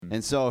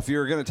And so if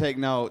you're going to take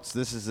notes,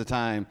 this is the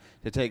time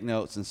to take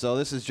notes. And so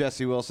this is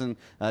Jesse Wilson,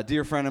 a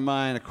dear friend of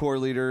mine, a core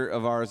leader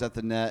of ours at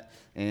the Net,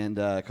 and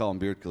I call him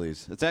Beard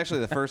Khalees. It's actually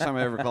the first time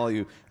I ever call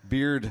you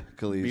Beard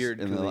Khalees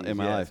in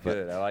my life.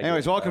 Good. I like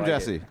anyways, it. welcome, like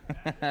Jesse.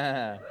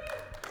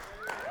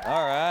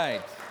 All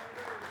right.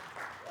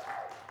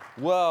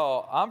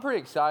 Well, I'm pretty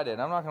excited.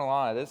 I'm not going to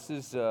lie. This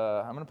is,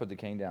 I'm going to put the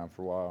cane down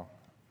for a while.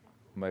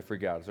 I might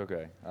freak out. It's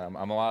okay.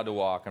 I'm allowed to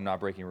walk. I'm not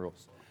breaking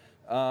rules.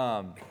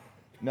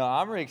 No,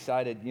 I'm really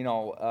excited. You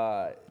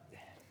know,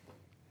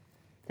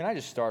 can I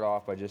just start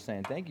off by just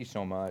saying thank you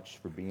so much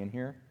for being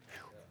here?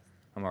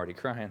 I'm already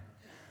crying.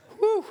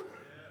 Woo!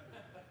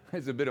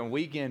 It's a bit of a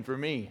weekend for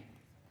me.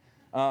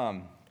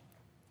 I'll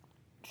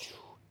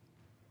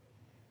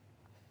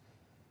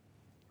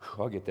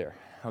get there.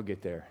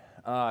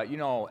 You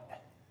know,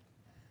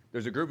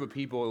 there's a group of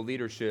people,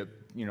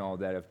 leadership, you know,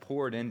 that have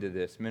poured into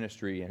this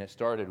ministry, and it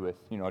started with,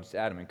 you know, just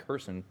Adam and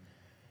Kirsten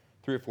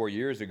 3 or 4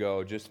 years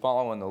ago, just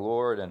following the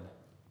Lord.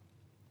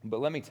 But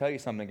let me tell you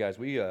something, guys.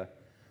 We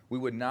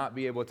would not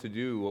be able to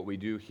do what we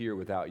do here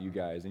without you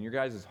guys, and your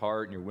guys'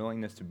 heart and your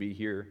willingness to be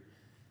here.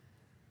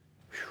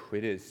 Whew,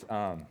 it is,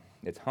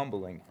 it's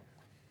humbling.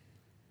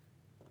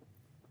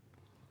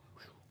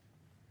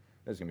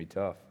 This is gonna be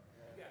tough.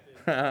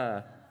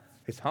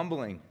 It's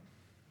humbling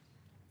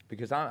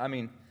because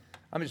I'm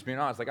just being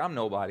honest. Like, I'm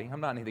nobody.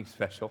 I'm not anything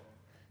special,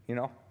 you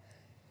know.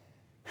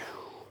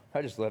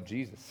 I just love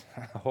Jesus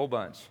a whole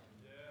bunch.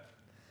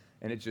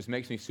 And it just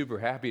makes me super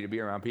happy to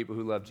be around people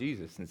who love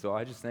Jesus. And so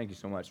I just thank you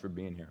so much for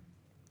being here.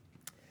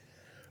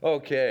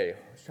 Okay,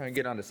 let's try and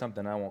get on to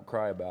something I won't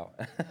cry about.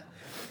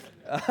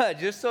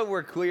 Just so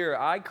we're clear,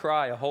 I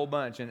cry a whole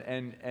bunch.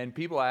 And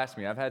people ask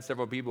me, I've had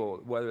several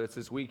people, whether it's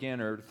this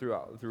weekend or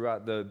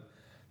throughout the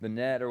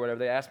Net or whatever,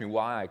 they ask me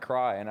why I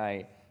cry. And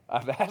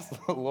I've asked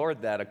the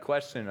Lord that a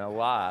question a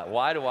lot.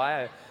 Why do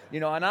I,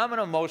 you know, and I'm an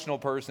emotional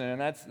person, and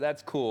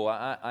that's cool.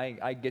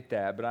 I get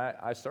that. But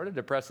I started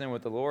to press in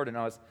with the Lord, and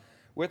I was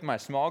with my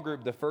small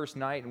group the first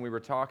night, and we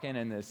were talking,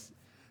 and this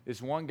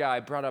one guy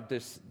brought up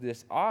this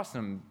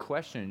awesome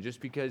question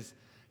just because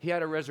he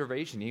had a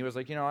reservation. He was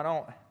like, you know, I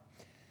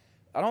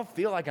don't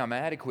feel like I'm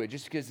adequate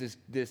just because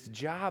this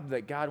job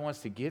that God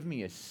wants to give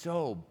me is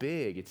so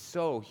big. It's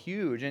so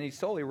huge, and he's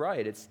totally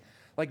right. It's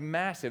like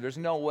massive. There's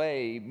no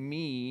way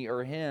me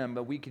or him,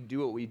 but we could do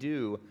what we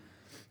do.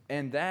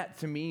 And that,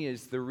 to me,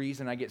 is the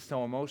reason I get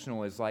so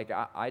emotional, is like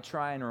I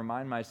try and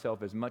remind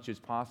myself as much as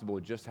possible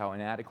just how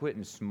inadequate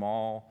and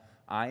small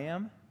I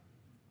am,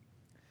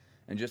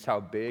 and just how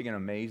big and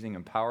amazing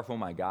and powerful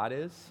my God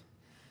is,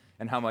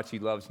 and how much he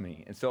loves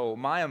me. And so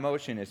my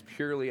emotion is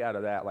purely out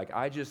of that. Like,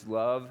 it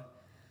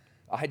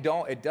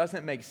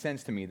doesn't make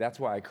sense to me. That's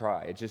why I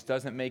cry. It just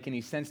doesn't make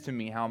any sense to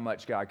me how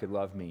much God could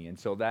love me. And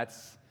so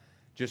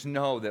just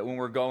know that when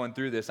we're going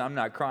through this, I'm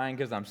not crying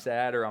because I'm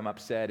sad or I'm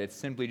upset. It's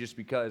simply just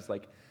because,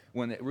 like,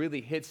 when it really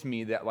hits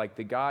me that, like,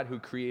 the God who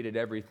created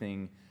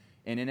everything,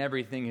 and in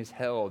everything is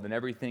held, and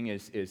everything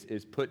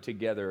is put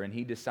together, and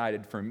he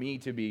decided for me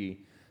to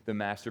be the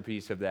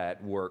masterpiece of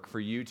that work, for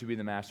you to be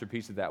the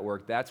masterpiece of that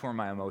work. That's where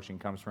my emotion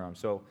comes from.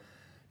 So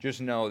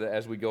just know that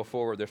as we go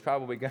forward, there's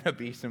probably going to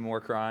be some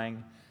more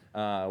crying.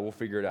 We'll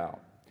figure it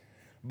out.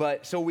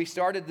 But so we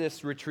started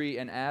this retreat,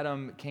 and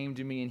Adam came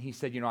to me, and he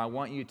said, you know, I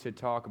want you to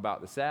talk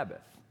about the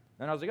Sabbath.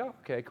 And I was like, oh,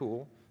 okay,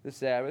 cool. The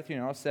Sabbath, you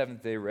know,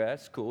 seventh-day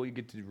rest, cool. You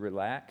get to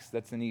relax.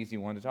 That's an easy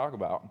one to talk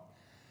about.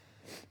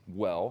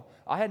 Well,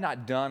 I had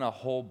not done a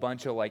whole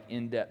bunch of, like,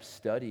 in-depth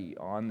study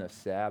on the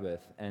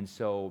Sabbath, and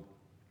so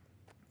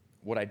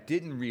what I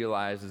didn't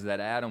realize is that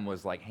Adam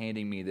was, like,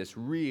 handing me this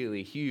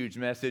really huge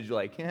message,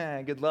 like,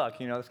 good luck,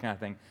 you know, this kind of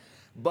thing.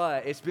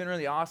 But it's been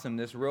really awesome,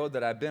 this road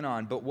that I've been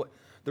on. But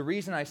the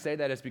reason I say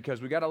that is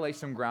because we got to lay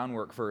some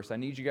groundwork first. I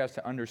need you guys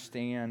to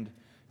understand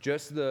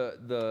just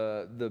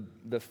the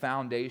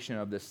foundation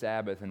of the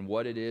Sabbath and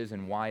what it is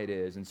and why it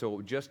is. And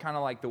so just kind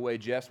of like the way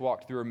Jess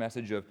walked through a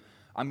message of,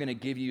 I'm going to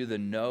give you the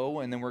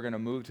know, and then we're going to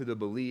move to the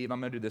believe. I'm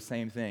going to do the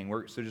same thing.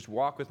 So just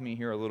walk with me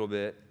here a little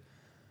bit.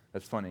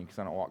 That's funny because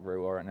I don't walk very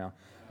well right now.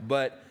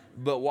 But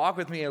walk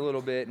with me a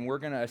little bit, and we're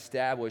going to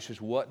establish just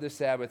what the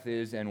Sabbath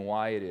is and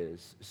why it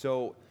is.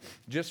 So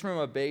just from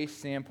a base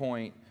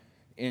standpoint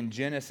in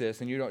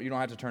Genesis, and you don't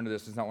have to turn to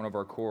this. It's not one of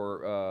our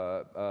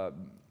core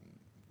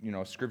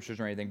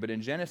scriptures or anything. But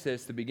in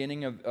Genesis, the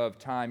beginning of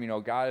time, you know,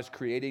 God is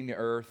creating the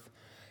earth,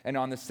 and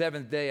on the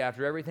seventh day,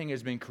 after everything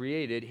has been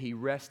created, he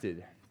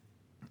rested.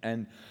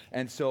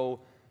 And so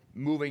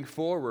moving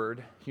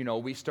forward, you know,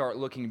 we start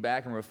looking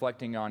back and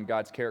reflecting on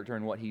God's character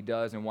and what he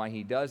does and why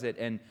he does it.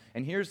 And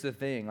here's the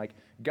thing, like,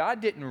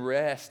 God didn't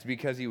rest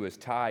because he was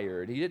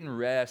tired. He didn't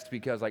rest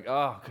because, like,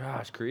 oh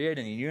gosh,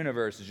 creating the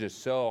universe is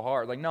just so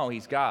hard. Like, no,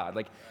 he's God.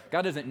 Like,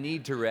 God doesn't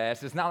need to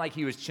rest. It's not like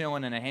he was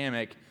chilling in a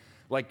hammock,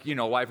 like, you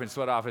know, wiping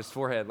sweat off his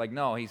forehead. Like,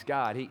 no, he's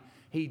God.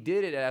 He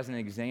did it as an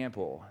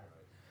example.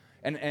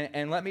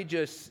 And let me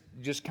just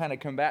kind of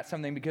combat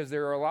something, because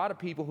there are a lot of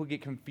people who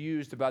get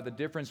confused about the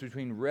difference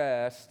between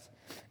rest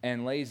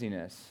and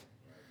laziness.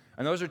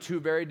 And those are two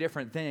very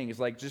different things.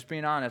 Like, just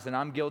being honest, and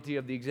I'm guilty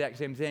of the exact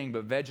same thing,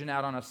 but vegging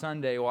out on a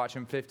Sunday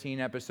watching 15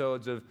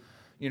 episodes of,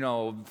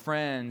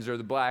 Friends or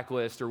The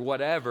Blacklist or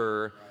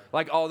whatever.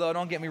 Like, although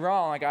don't get me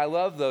wrong, like I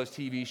love those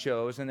TV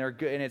shows and they're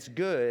good and it's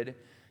good,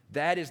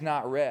 that is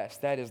not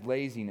rest. That is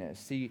laziness.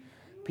 See,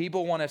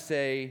 people want to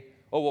say,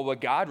 oh, well, when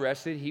God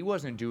rested, he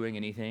wasn't doing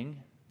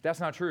anything. That's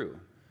not true.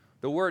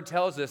 The word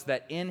tells us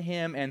that in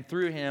him and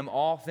through him,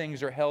 all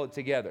things are held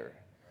together.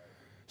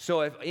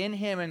 So if in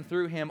him and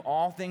through him,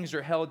 all things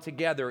are held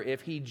together,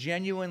 if he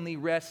genuinely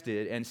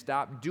rested and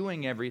stopped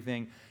doing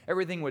everything,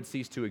 everything would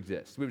cease to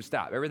exist. We would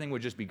stop. Everything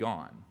would just be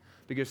gone.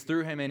 Because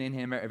through him and in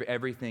him,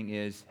 everything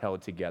is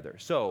held together.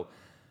 So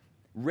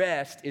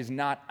rest is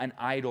not an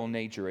idle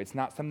nature. It's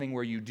not something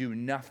where you do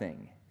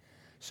nothing.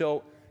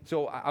 So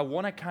I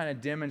want to kind of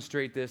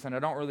demonstrate this, and I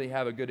don't really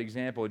have a good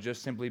example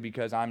just simply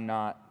because I'm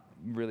not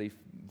really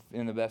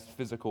in the best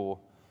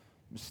physical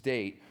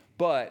state.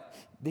 But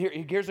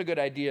here's a good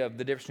idea of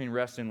the difference between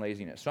rest and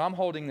laziness. So I'm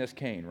holding this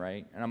cane,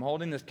 right? And I'm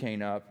holding this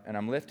cane up, and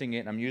I'm lifting it,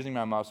 and I'm using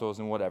my muscles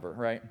and whatever,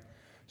 right?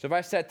 So if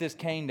I set this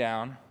cane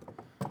down,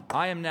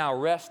 I am now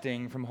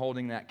resting from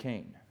holding that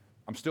cane.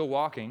 I'm still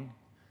walking.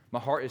 My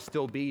heart is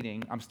still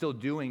beating. I'm still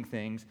doing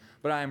things.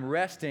 But I am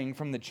resting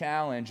from the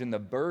challenge and the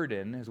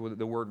burden, is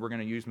the word we're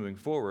going to use moving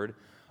forward,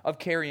 of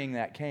carrying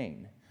that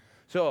cane.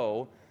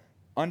 So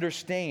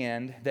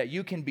understand that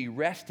you can be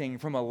resting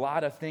from a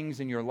lot of things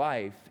in your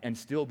life and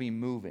still be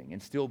moving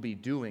and still be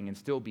doing and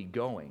still be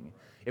going.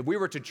 If we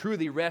were to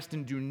truly rest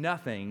and do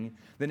nothing,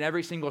 then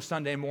every single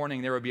Sunday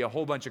morning there would be a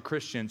whole bunch of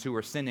Christians who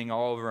are sinning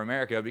all over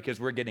America because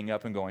we're getting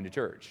up and going to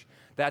church.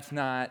 That's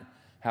not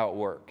how it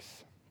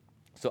works.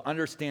 So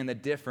understand the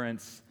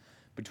difference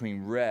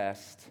between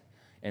rest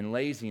and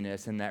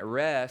laziness, and that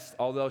rest,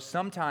 although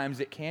sometimes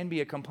it can be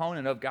a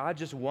component of God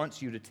just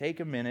wants you to take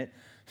a minute,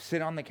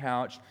 sit on the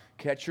couch,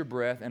 catch your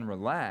breath, and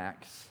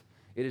relax,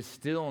 it is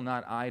still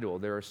not idle.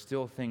 There are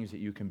still things that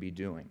you can be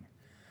doing.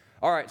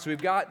 All right, so we've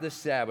got the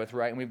Sabbath,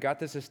 right? And we've got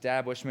this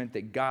establishment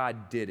that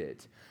God did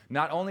it.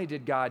 Not only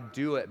did God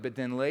do it, but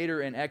then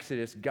later in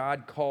Exodus,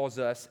 God calls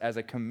us as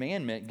a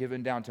commandment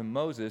given down to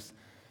Moses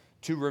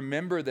to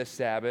remember the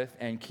Sabbath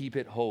and keep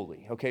it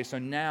holy. Okay, so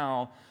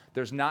now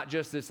there's not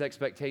just this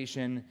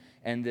expectation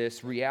and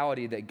this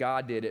reality that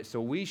God did it, so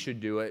we should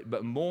do it,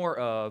 but more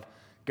of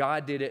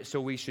God did it,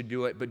 so we should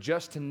do it. But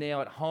just to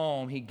nail it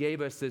home, he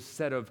gave us this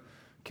set of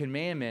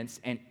commandments,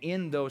 and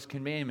in those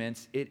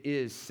commandments, it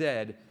is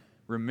said,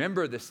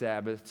 remember the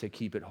Sabbath to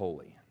keep it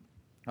holy.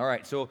 All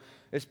right, so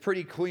it's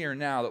pretty clear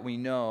now that we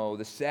know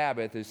the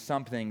Sabbath is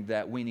something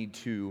that we need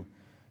to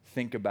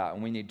think about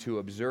and we need to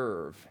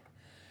observe.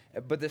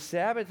 But the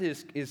Sabbath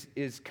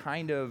is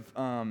kind of...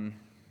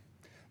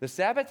 the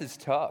Sabbath is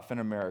tough in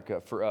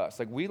America for us.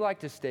 Like, we like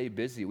to stay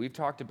busy. We've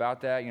talked about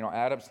that.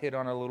 Adam's hit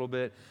on it a little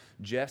bit.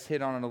 Jess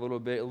hit on it a little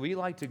bit. We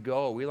like to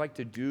go. We like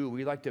to do.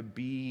 We like to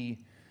be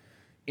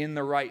in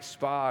the right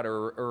spot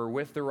or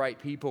with the right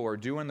people or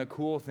doing the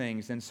cool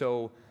things. And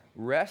so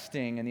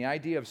resting and the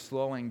idea of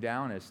slowing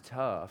down is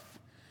tough.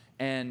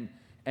 And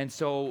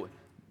so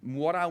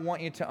what I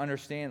want you to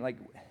understand, like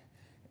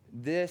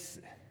this...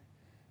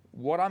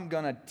 what I'm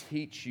going to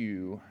teach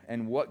you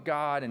and what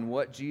God and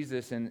what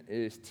Jesus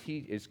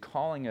is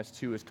calling us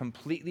to is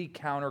completely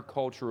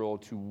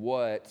countercultural to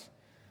what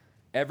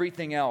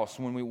everything else,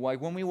 when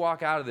we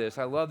walk out of this,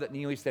 I love that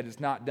Neely said it's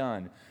not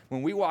done.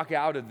 When we walk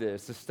out of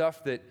this, the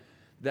stuff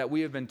that we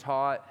have been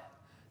taught,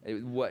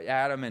 what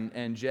Adam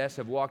and Jess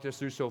have walked us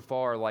through so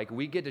far, like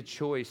we get a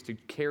choice to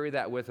carry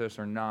that with us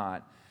or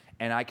not.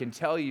 And I can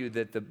tell you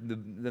that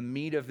the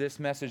meat of this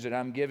message that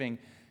I'm giving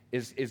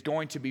is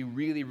going to be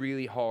really,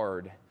 really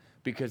hard,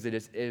 because it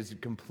is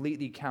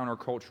completely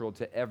countercultural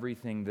to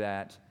everything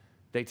that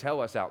they tell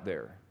us out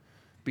there.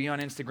 Be on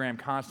Instagram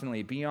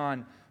constantly. Be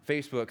on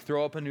Facebook.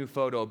 Throw up a new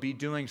photo. Be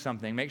doing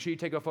something. Make sure you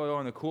take a photo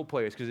in the cool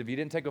place, because if you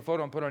didn't take a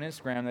photo and put it on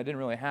Instagram, that didn't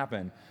really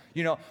happen.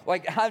 I'm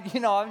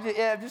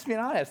just being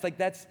honest. Like,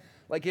 that's,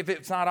 like, if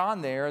it's not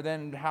on there,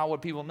 then how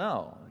would people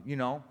know,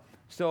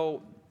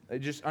 So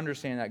just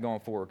understand that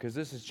going forward, because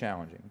this is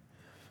challenging.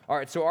 All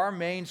right, so our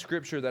main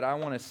scripture that I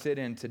want to sit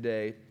in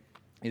today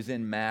is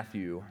in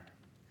Matthew.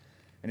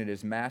 And it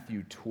is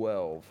Matthew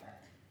 12.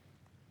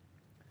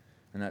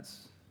 And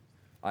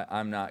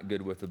I'm not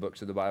good with the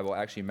books of the Bible.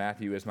 Actually,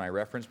 Matthew is my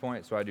reference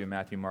point, so I do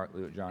Matthew, Mark,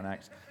 Luke, John,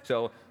 Acts.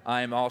 So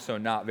I'm also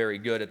not very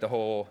good at the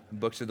whole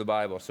books of the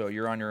Bible, so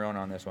you're on your own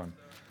on this one.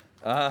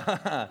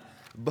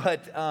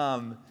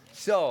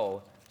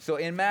 So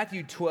in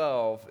Matthew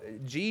 12,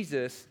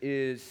 Jesus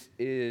is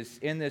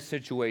in this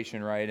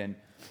situation, right?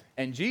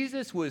 And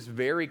Jesus was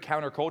very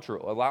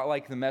countercultural, a lot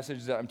like the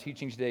message that I'm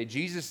teaching today.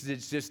 Jesus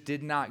just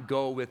did not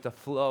go with the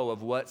flow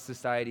of what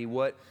society,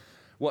 what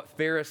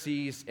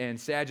Pharisees and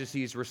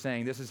Sadducees were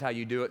saying. This is how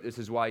you do it, this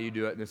is why you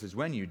do it, and this is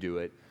when you do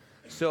it.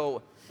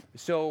 So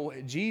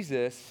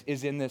Jesus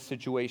is in this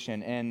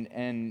situation, and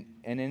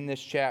in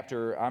this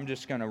chapter, I'm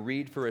just going to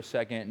read for a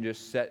second and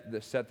just set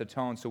the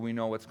tone so we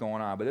know what's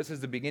going on. But this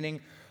is the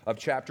beginning of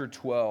chapter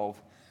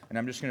 12, and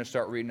I'm just going to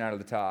start reading out of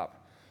the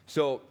top.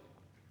 So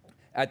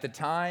At the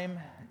time,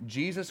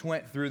 Jesus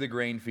went through the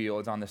grain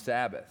fields on the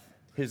Sabbath.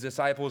 His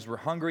disciples were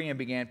hungry and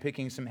began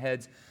picking some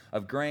heads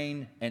of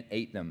grain and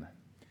ate them.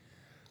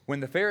 When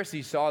the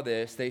Pharisees saw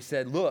this, they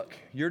said, "Look,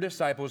 your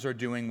disciples are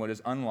doing what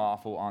is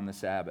unlawful on the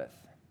Sabbath."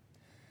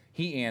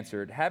 He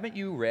answered, "Haven't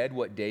you read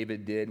what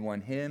David did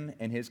when him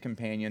and his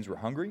companions were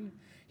hungry?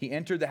 He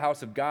entered the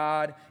house of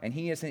God, and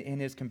he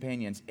and his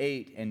companions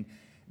ate and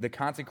the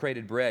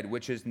consecrated bread,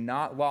 which is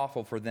not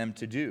lawful for them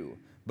to do,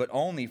 but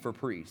only for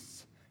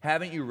priests.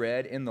 Haven't you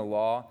read in the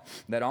law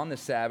that on the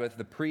Sabbath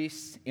the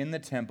priests in the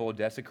temple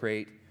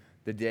desecrate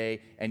the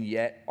day and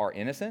yet are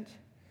innocent?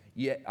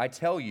 Yet I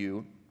tell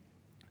you,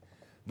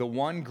 the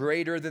one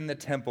greater than the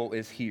temple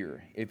is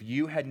here. If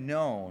you had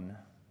known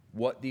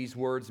what these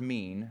words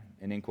mean,"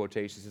 and in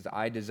quotations says,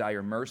 "I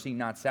desire mercy,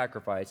 not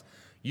sacrifice,"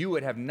 you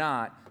would have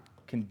not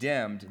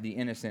condemned the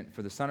innocent,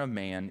 for the Son of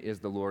Man is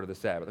the Lord of the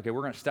Sabbath. Okay,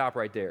 we're going to stop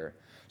right there.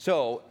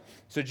 So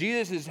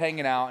Jesus is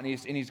hanging out, and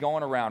he's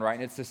going around, right?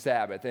 And it's the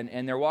Sabbath,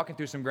 and they're walking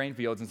through some grain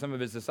fields, and some of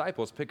his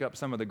disciples pick up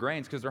some of the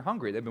grains because they're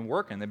hungry. They've been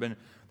working. They've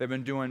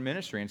been doing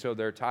ministry, and so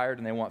they're tired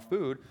and they want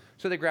food.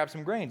 So they grab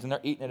some grains, and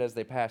they're eating it as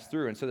they pass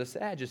through. And so the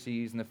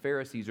Sadducees and the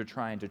Pharisees are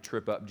trying to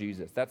trip up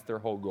Jesus. That's their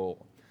whole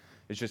goal.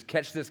 It's just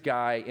catch this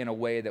guy in a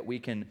way that we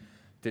can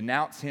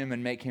denounce him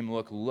and make him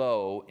look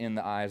low in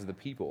the eyes of the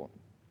people.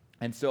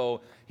 And so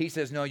he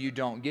says, "No, you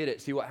don't get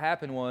it." See, what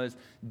happened was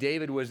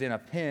David was in a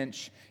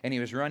pinch, and he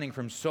was running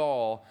from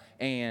Saul,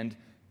 and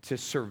to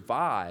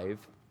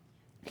survive,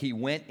 he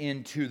went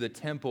into the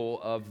temple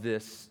of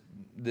this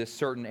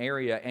certain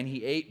area, and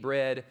he ate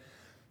bread.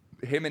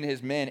 Him and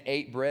his men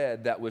ate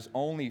bread that was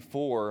only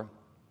for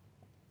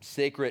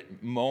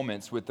sacred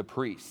moments with the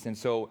priests. And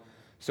so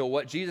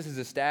what Jesus is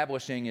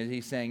establishing is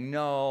he's saying,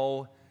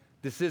 no,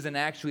 this isn't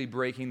actually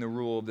breaking the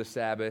rule of the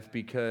Sabbath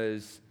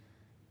because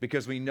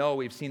we know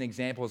we've seen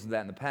examples of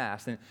that in the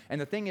past.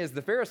 And the thing is,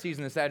 the Pharisees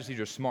and the Sadducees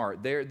are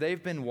smart.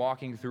 They've been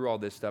walking through all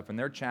this stuff, and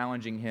they're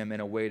challenging him in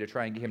a way to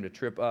try and get him to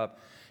trip up.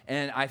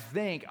 And I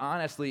think,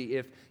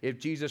 honestly, if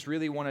Jesus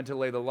really wanted to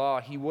lay the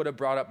law, he would have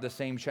brought up the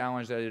same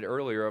challenge that I did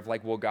earlier of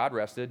like, well, God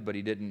rested, but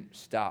he didn't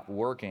stop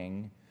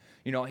working.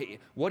 You know,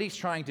 what he's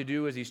trying to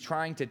do is he's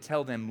trying to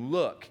tell them,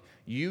 look,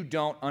 you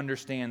don't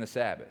understand the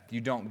Sabbath.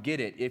 You don't get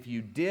it. If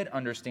you did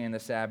understand the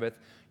Sabbath,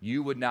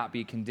 you would not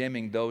be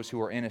condemning those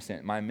who are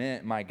innocent.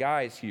 My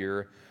guys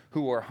here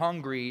who are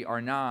hungry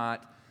are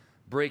not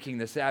breaking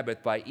the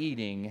Sabbath by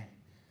eating.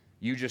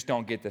 You just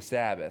don't get the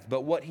Sabbath.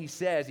 But what he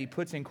says, he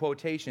puts in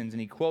quotations, and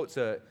he quotes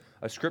a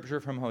scripture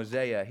from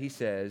Hosea. He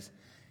says,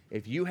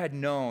 "If you had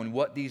known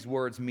what these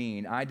words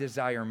mean, I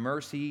desire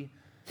mercy,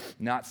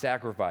 not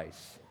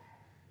sacrifice,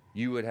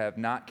 you would have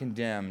not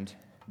condemned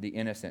the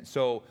innocent."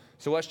 So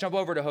let's jump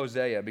over to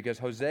Hosea, because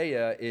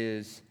Hosea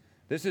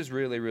this is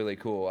really, really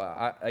cool.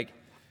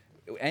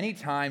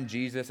 Anytime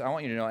Jesus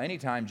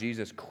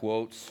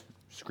quotes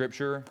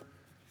scripture,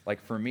 like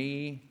for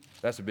me,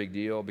 that's a big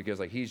deal because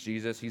like he's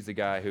Jesus, he's the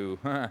guy who,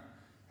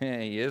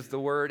 he is the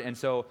word. And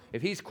so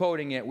if he's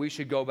quoting it, we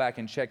should go back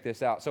and check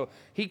this out. So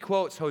he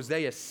quotes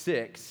Hosea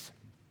 6,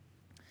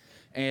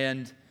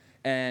 and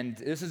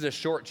this is a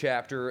short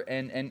chapter,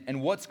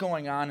 and what's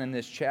going on in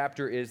this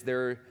chapter is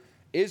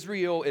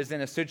Israel is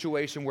in a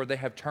situation where they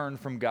have turned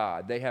from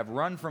God. They have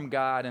run from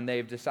God, and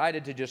they've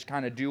decided to just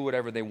kind of do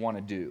whatever they want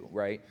to do,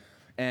 right?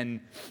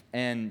 And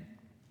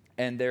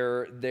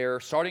they're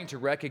starting to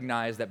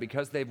recognize that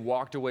because they've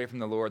walked away from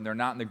the Lord and they're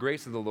not in the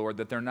grace of the Lord,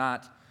 that they're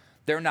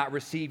not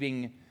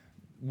receiving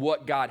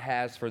what God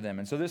has for them.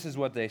 And so this is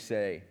what they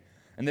say.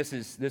 And this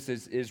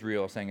is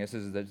Israel saying, this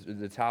is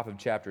the top of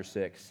chapter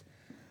 6.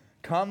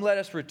 "Come, let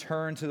us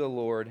return to the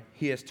Lord.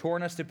 He has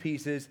torn us to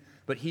pieces,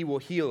 but he will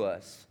heal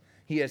us.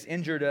 He has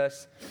injured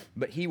us,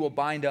 but he will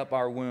bind up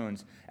our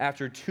wounds.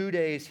 After 2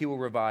 days, he will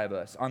revive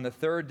us. On the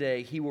third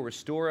day, he will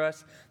restore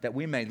us, that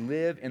we may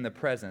live in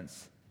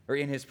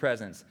his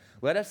presence.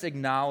 Let us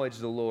acknowledge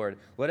the Lord.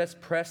 Let us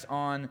press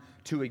on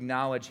to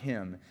acknowledge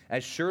him.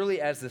 As surely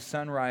as the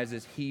sun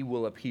rises, he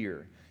will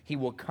appear. He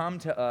will come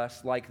to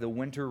us like the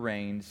winter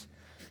rains,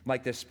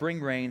 like the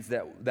spring rains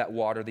that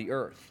water the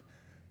earth.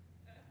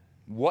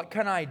 What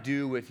can I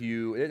do with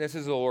you?" This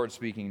is the Lord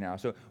speaking now.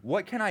 So,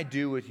 "What can I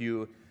do with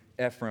you,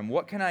 Ephraim?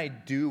 What can I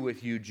do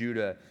with you,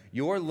 Judah?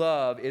 Your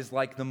love is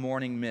like the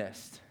morning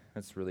mist."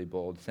 That's really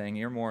bold, saying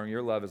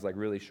your love is like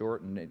really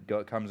short and it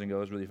comes and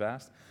goes really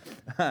fast.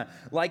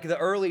 "Like the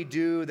early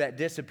dew that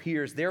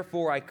disappears.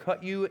 Therefore I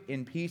cut you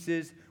in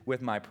pieces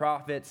with my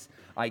prophets.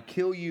 I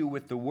kill you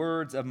with the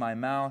words of my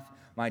mouth.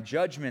 My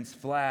judgments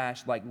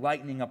flash like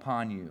lightning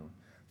upon you.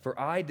 For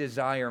I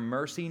desire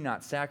mercy,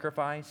 not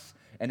sacrifice,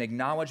 an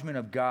acknowledgement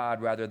of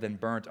God rather than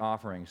burnt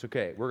offerings."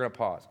 Okay, we're going to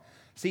pause.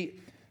 See,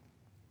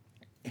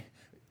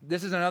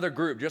 this is another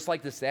group, just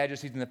like the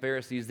Sadducees and the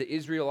Pharisees. The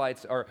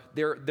Israelites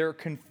they're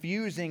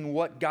confusing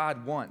what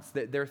God wants.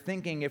 They're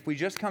thinking if we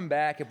just come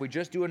back, if we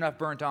just do enough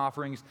burnt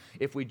offerings,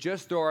 if we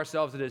just throw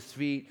ourselves at his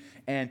feet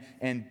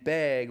and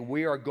beg,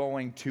 we are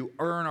going to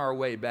earn our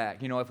way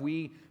back. If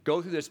we go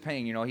through this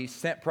pain, he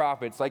sent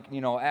prophets, like,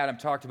 Adam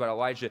talked about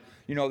Elijah,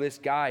 this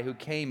guy who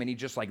came and he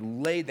just like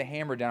laid the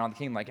hammer down on the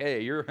king, like,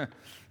 hey, you're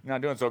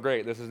not doing so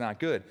great. This is not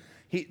good.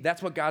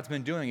 That's what God's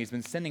been doing. He's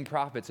been sending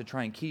prophets to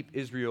try and keep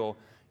Israel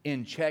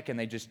in check, and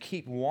they just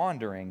keep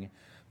wandering.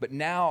 But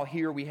now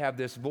here we have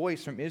this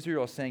voice from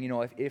Israel saying,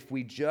 if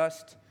we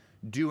just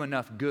do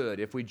enough good,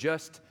 if we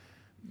just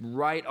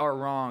right our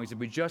wrongs, if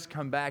we just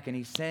come back, and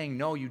he's saying,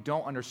 no, you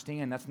don't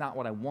understand. That's not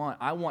what I want.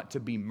 I want to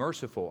be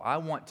merciful. I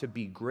want to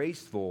be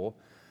graceful.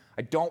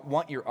 I don't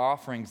want your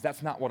offerings.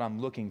 That's not what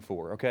I'm looking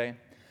for, okay?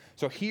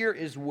 So here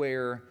is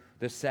where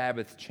the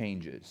Sabbath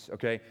changes,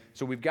 okay?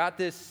 So we've got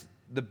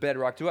the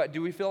bedrock.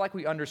 Do we feel like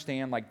we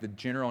understand like the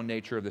general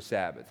nature of the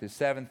Sabbath? The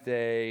seventh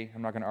day,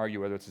 I'm not going to argue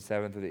whether it's the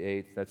seventh or the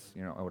eighth, that's,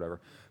 whatever.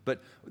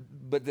 But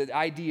the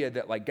idea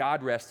that like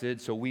God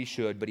rested, so we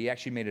should, but he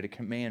actually made it a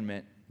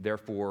commandment,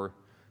 therefore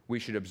we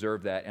should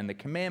observe that. And the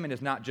commandment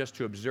is not just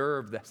to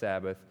observe the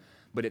Sabbath,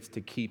 but it's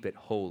to keep it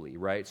holy,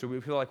 right? So we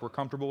feel like we're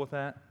comfortable with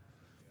that?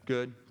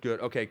 Good.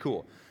 Okay,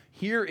 cool.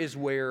 Here is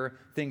where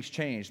things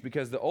changed,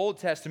 because the Old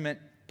Testament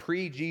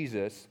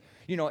pre-Jesus,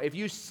 if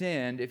you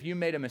sinned, if you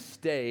made a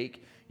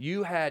mistake,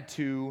 you had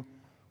to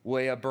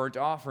weigh a burnt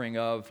offering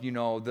of,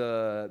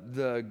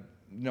 the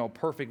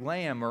perfect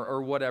lamb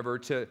or whatever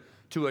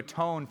to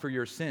atone for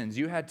your sins.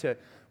 You had to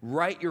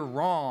right your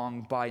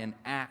wrong by an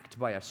act,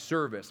 by a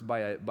service, by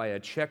a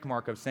check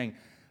mark of saying,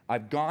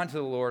 I've gone to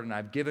the Lord and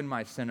I've given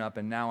my sin up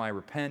and now I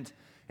repent,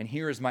 and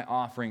here is my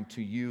offering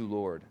to you,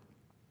 Lord.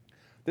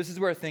 This is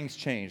where things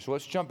change. So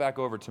let's jump back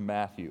over to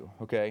Matthew,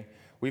 okay?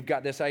 We've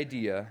got this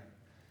idea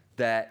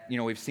that,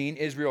 we've seen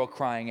Israel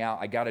crying out,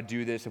 I got to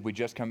do this if we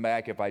just come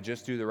back, if I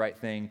just do the right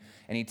thing.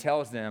 And he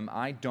tells them,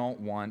 I don't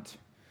want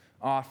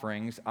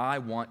offerings. I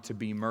want to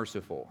be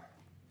merciful.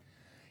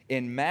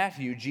 In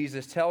Matthew,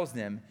 Jesus tells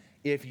them,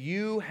 if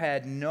you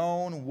had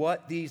known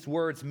what these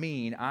words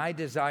mean, I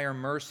desire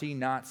mercy,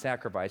 not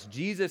sacrifice.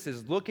 Jesus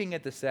is looking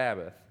at the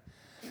Sabbath,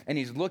 and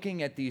he's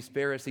looking at these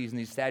Pharisees and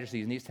these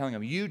Sadducees, and he's telling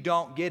them, you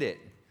don't get it.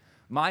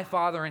 My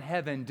Father in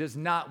heaven does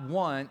not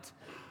want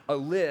a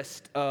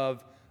list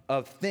of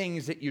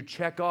things that you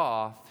check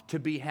off to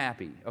be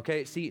happy,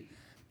 okay? See,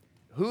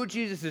 who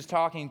Jesus is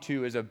talking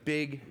to is a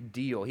big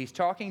deal. He's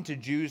talking to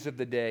Jews of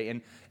the day,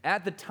 and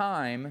at the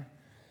time,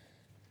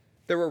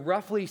 there were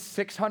roughly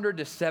 600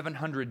 to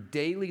 700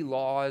 daily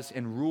laws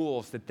and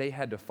rules that they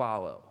had to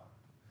follow.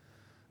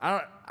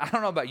 I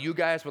don't know about you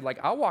guys, but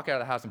I'll walk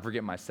out of the house and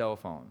forget my cell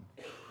phone.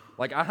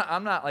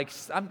 I'm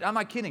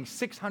not kidding.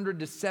 600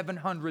 to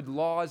 700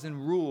 laws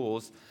and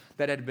rules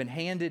that had been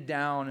handed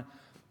down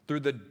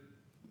through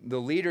the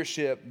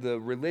leadership, the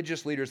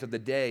religious leaders of the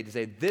day, to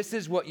say, this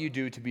is what you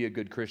do to be a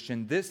good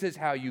Christian. This is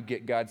how you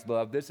get God's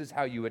love. This is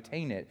how you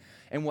attain it.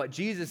 And what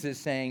Jesus is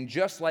saying,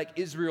 just like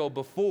Israel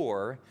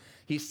before,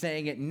 he's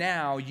saying it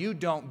now. You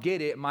don't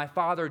get it. My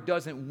Father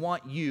doesn't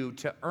want you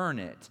to earn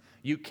it.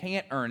 You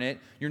can't earn it.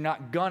 You're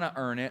not going to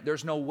earn it.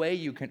 There's no way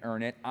you can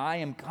earn it. I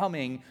am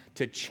coming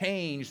to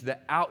change the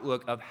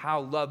outlook of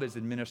how love is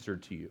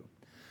administered to you.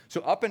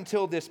 So up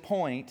until this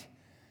point,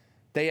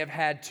 they have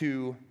had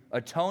to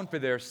atone for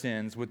their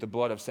sins with the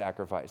blood of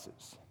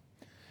sacrifices.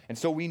 And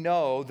so we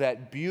know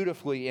that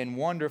beautifully and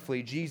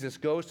wonderfully, Jesus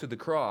goes to the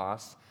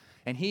cross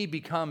and he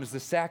becomes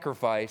the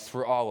sacrifice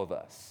for all of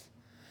us.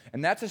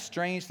 And that's a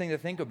strange thing to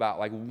think about,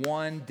 like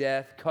one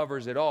death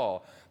covers it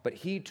all. But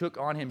he took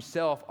on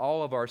himself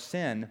all of our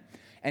sin.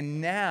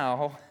 And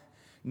now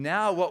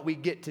what we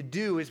get to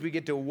do is we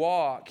get to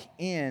walk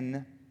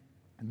in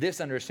this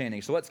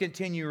understanding. So let's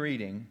continue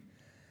reading.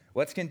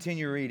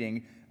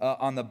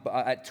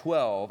 At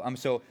 12.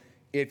 So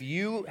if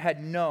you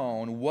had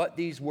known what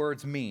these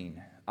words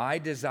mean, I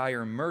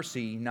desire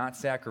mercy, not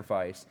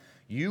sacrifice,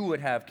 you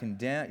would have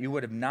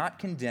not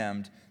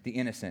condemned the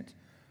innocent.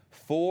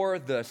 For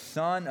the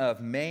Son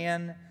of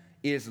Man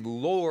is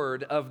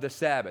Lord of the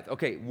Sabbath.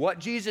 Okay, what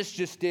Jesus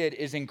just did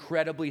is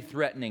incredibly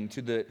threatening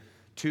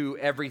to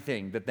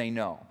everything that they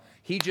know.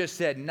 He just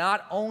said,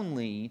 not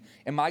only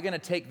am I going to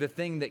take the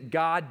thing that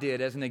God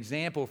did as an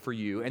example for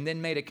you and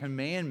then made a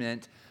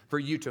commandment for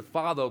you to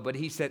follow, but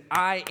he said,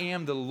 I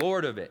am the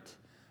Lord of it.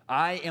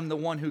 I am the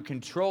one who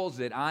controls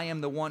it. I am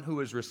the one who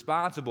is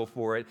responsible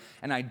for it.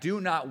 And I do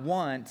not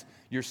want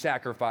your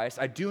sacrifice.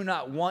 I do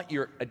not want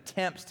your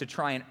attempts to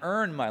try and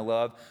earn my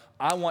love.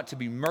 I want to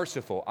be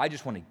merciful. I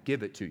just want to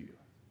give it to you.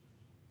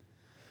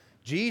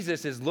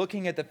 Jesus is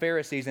looking at the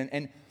Pharisees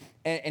and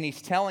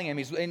he's telling him,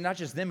 and not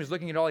just them, he's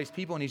looking at all these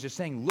people and he's just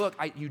saying, look,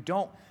 you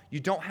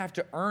don't have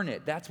to earn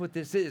it. That's what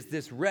this is,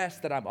 this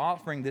rest that I'm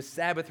offering, this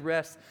Sabbath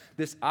rest,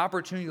 this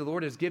opportunity the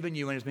Lord has given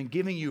you and has been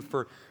giving you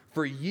for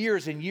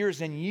years and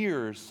years and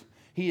years.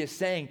 He is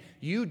saying,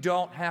 you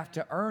don't have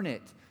to earn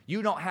it.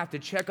 You don't have to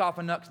check off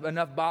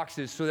enough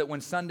boxes so that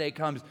when Sunday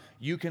comes,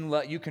 you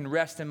can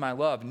rest in my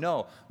love.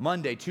 No,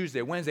 Monday,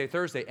 Tuesday, Wednesday,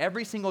 Thursday,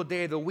 every single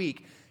day of the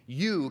week,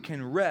 you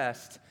can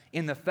rest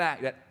in the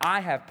fact that I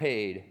have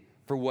paid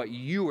for what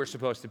you were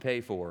supposed to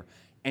pay for,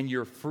 and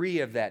you're free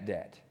of that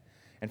debt.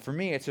 And for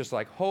me, it's just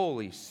like,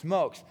 holy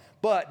smokes.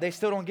 But they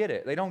still don't get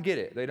it. They don't get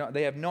it.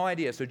 They have no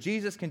idea. So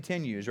Jesus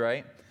continues,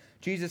 right?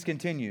 Jesus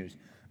continues.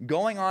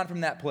 Going on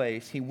from that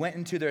place, he went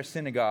into their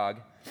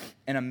synagogue,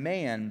 and a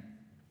man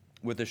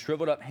with a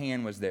shriveled up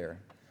hand was there.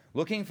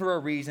 Looking for a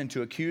reason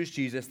to accuse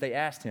Jesus, they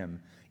asked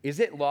him, "Is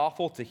it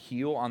lawful to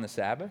heal on the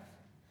Sabbath?"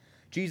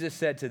 Jesus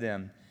said to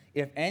them,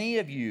 "If any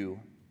of you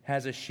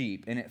has a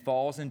sheep and it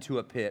falls into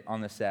a pit on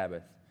the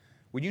Sabbath,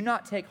 would you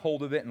not take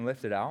hold of it and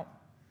lift it out?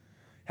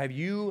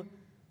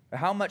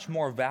 How much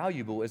more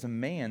valuable is a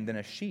man than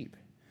a sheep?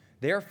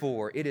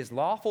 Therefore, it is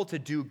lawful to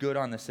do good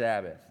on the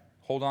Sabbath."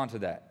 Hold on to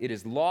that. It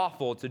is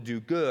lawful to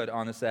do good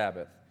on the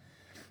Sabbath.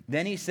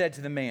 Then he said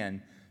to the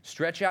man,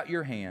 "Stretch out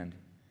your hand."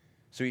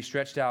 So he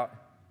stretched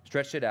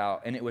it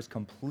out, and it was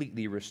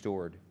completely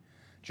restored,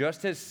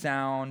 just as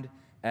sound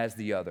as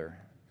the other.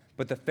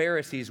 But the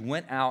Pharisees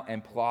went out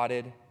and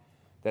plotted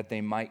that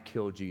they might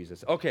kill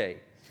Jesus. Okay,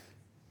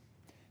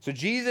 so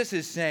Jesus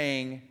is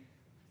saying,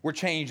 we're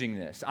changing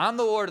this. I'm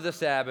the Lord of the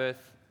Sabbath.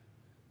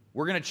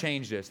 We're going to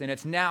change this. And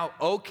it's now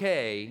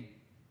okay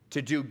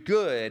to do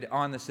good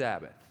on the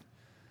Sabbath.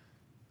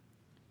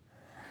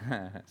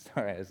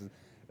 Sorry,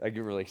 I get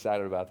really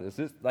excited about this.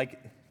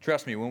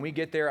 Trust me, when we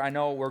get there, I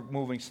know we're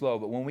moving slow,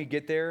 but when we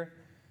get there,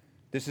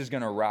 this is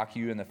going to rock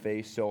you in the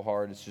face so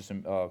hard. It's just,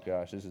 oh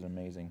gosh, this is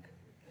amazing.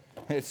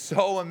 It's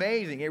so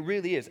amazing. It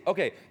really is.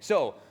 Okay,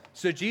 so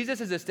Jesus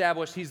has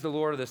established he's the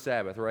Lord of the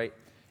Sabbath, right?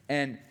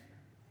 And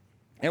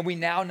we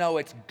now know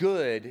it's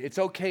good. It's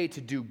okay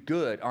to do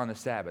good on the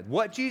Sabbath.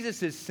 What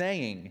Jesus is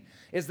saying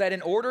is that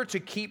in order to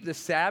keep the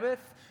Sabbath,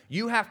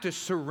 you have to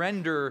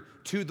surrender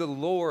to the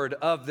Lord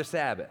of the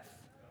Sabbath.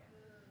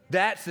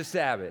 That's the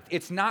Sabbath.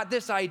 It's not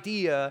this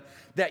idea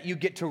that you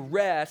get to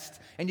rest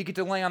and you get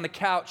to lay on the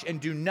couch and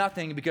do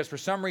nothing because for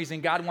some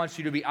reason God wants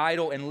you to be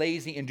idle and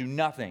lazy and do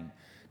nothing.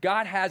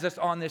 God has us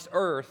on this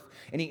earth,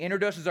 and he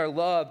introduces our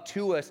love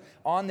to us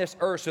on this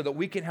earth so that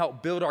we can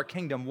help build our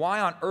kingdom.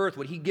 Why on earth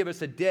would he give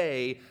us a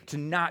day to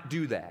not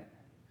do that?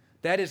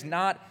 That is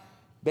not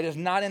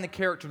in the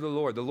character of the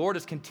Lord. The Lord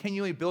is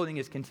continually building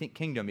his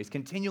kingdom. He's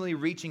continually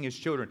reaching his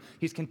children.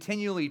 He's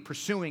continually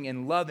pursuing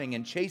and loving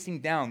and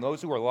chasing down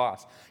those who are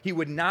lost. He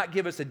would not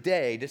give us a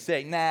day to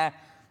say, nah,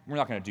 we're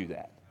not going to do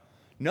that.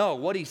 No,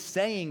 what he's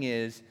saying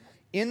is,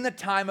 in the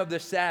time of the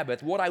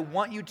Sabbath, what I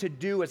want you to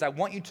do is I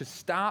want you to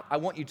stop, I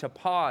want you to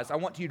pause, I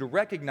want you to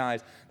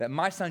recognize that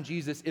my son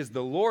Jesus is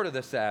the Lord of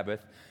the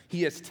Sabbath.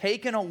 He has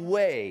taken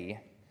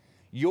away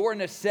your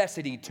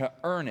necessity to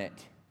earn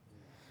it.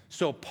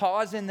 So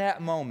pause in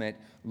that moment,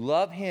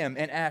 love him,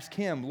 and ask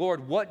him,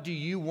 Lord, what do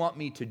you want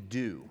me to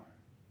do?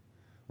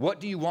 What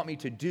do you want me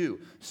to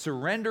do?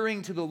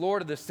 Surrendering to the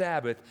Lord of the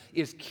Sabbath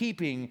is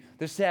keeping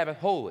the Sabbath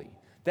holy.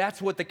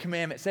 That's what the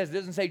commandment says. It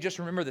doesn't say just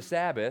remember the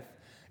Sabbath.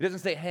 It doesn't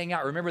say hang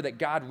out. Remember that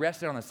God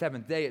rested on the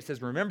seventh day. It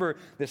says remember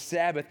the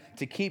Sabbath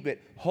to keep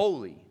it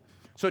holy.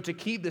 So to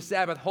keep the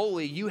Sabbath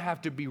holy, you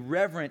have to be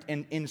reverent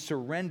and in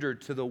surrender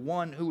to the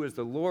one who is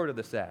the Lord of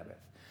the Sabbath.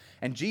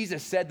 And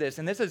Jesus said this,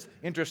 and this is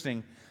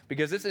interesting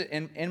because this is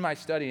in my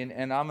study,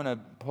 and I'm going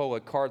to pull a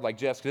card like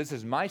Jess because this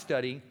is my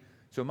study,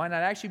 so it might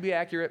not actually be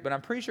accurate, but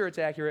I'm pretty sure it's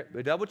accurate,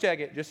 but double check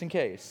it just in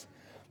case.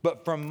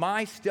 But from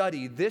my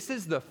study, this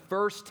is the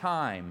first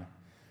time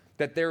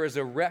that there is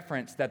a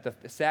reference that the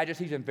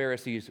Sadducees and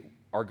Pharisees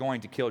are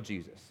going to kill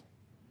Jesus.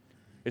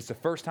 It's the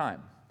first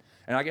time.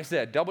 And like I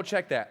said, double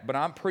check that, but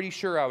I'm pretty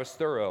sure I was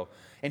thorough.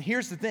 And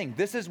here's the thing.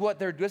 This is what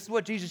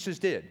Jesus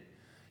just did.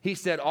 He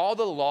said all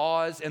the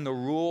laws and the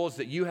rules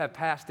that you have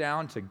passed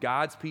down to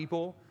God's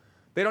people,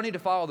 they don't need to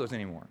follow those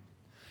anymore.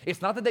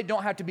 It's not that they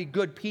don't have to be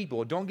good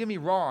people. Don't get me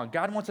wrong.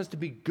 God wants us to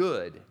be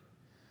good.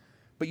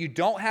 But you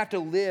don't have to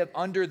live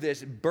under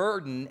this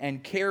burden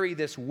and carry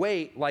this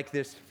weight like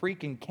this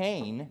freaking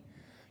cane.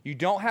 You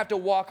don't have to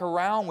walk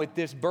around with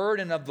this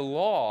burden of the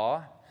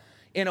law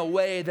in a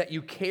way that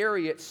you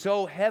carry it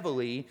so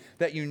heavily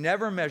that you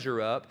never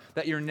measure up,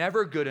 that you're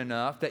never good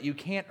enough, that you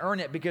can't earn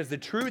it. Because the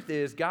truth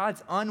is,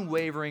 God's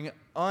unwavering,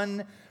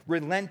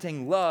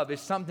 unrelenting love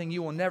is something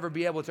you will never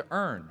be able to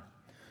earn.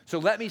 So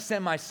let me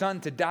send my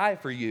son to die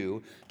for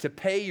you, to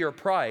pay your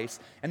price,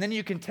 and then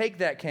you can take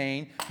that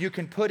cane, you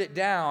can put it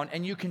down,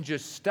 and you can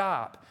just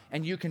stop,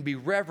 and you can be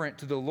reverent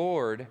to the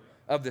Lord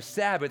of the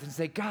Sabbath and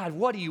say, God,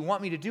 what do you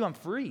want me to do? I'm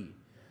free.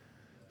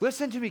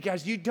 Listen to me,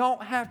 guys. You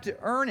don't have to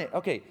earn it.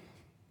 Okay.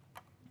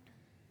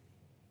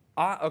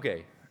 I'm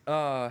going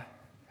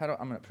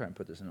to try and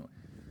put this in.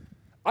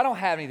 I don't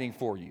have anything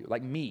for you,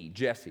 like me,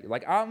 Jesse.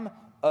 Like I'm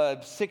a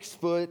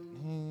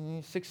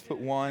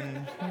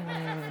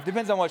 6'1",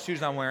 depends on what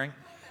shoes I'm wearing.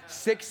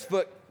 6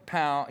 foot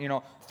pound,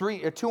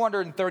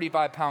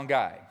 235 pound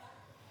guy.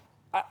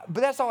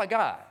 But that's all I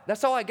got.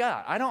 That's all I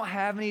got. I don't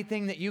have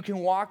anything that you can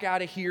walk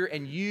out of here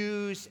and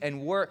use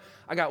and work.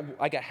 I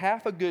got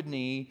half a good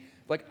knee,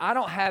 Like, I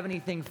don't have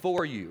anything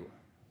for you.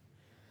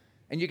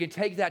 And you can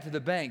take that to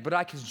the bank, but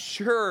I can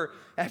sure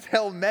as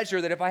hell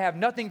measure that if I have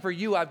nothing for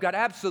you, I've got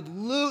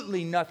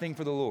absolutely nothing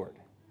for the Lord.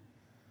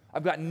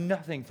 I've got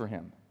nothing for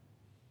him.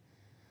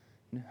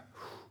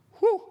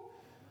 Whew.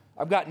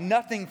 I've got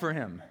nothing for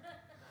him.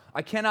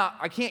 I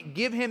can't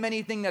give him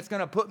anything that's going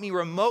to put me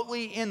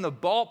remotely in the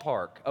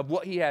ballpark of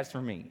what he has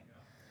for me.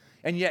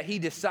 And yet he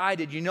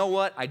decided, you know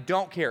what? I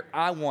don't care.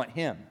 I want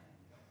him.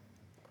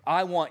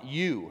 I want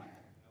you.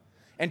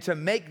 And to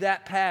make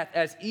that path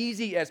as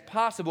easy as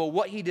possible,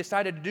 what he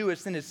decided to do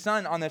is send his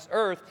son on this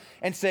earth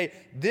and say,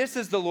 this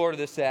is the Lord of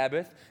the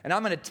Sabbath, and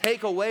I'm going to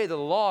take away the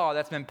law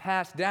that's been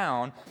passed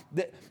down.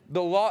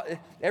 The law,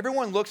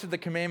 everyone looks at the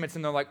commandments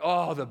and they're like,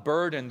 oh, the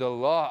burden, the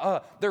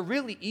law. They're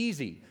really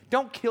easy.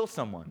 Don't kill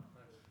someone.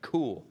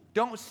 Cool.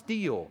 Don't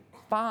steal.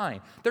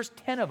 Fine. There's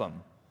 10 of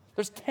them.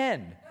 There's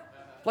 10.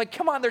 Like,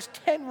 come on, there's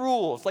 10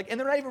 rules. Like, and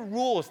they're not even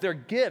rules. They're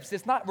gifts.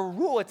 It's not a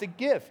rule. It's a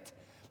gift.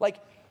 Like,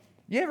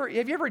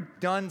 have you ever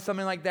done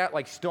something like that,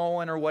 like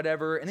stolen or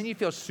whatever, and then you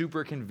feel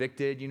super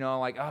convicted, you know,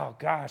 like, oh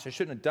gosh, I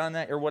shouldn't have done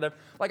that or whatever.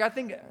 Like, I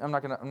think, I'm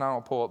not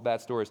gonna pull up bad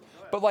stories,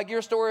 but like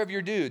your story of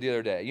your dude the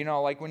other day, you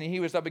know, like when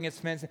he was up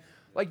against fence,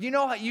 like, you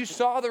know, how you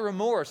saw the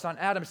remorse on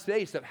Adam's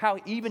face of how,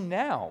 even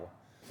now,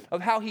 of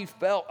how he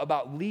felt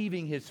about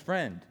leaving his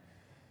friend.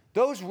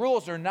 Those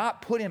rules are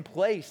not put in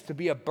place to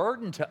be a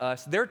burden to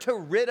us. They're to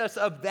rid us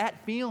of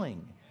that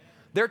feeling.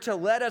 They're to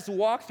let us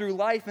walk through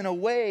life in a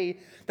way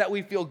that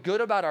we feel good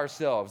about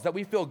ourselves, that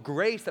we feel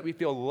grace, that we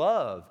feel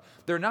love.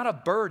 They're not a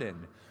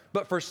burden.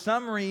 But for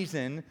some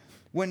reason,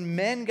 when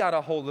men got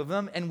a hold of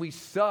them, and we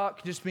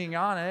suck, just being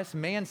honest,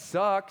 man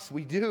sucks,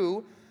 we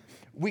do,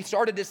 we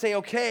started to say,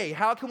 okay,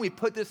 how can we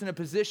put this in a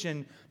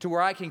position to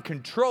where I can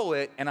control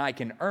it and I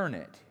can earn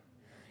it?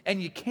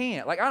 And you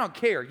can't. Like, I don't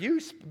care. You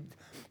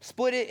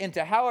split it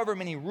into however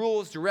many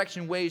rules,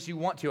 direction, ways you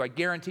want to. I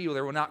guarantee you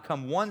there will not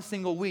come one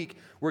single week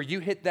where you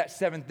hit that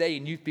seventh day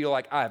and you feel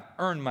like I've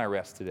earned my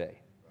rest today.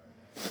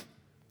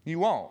 You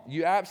won't.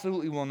 You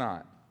absolutely will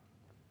not.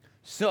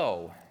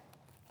 So,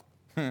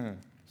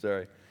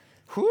 sorry.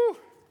 Whew.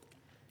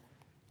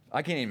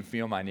 I can't even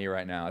feel my knee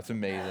right now. It's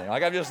amazing.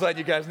 Like, I'm just letting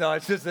you guys know,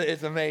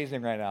 it's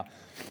amazing right now.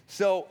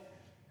 So,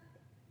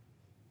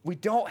 we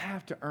don't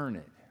have to earn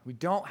it. We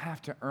don't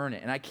have to earn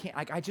it. And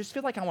I just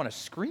feel like I want to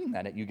scream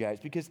that at you guys,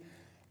 because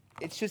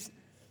it's just,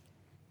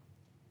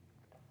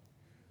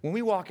 when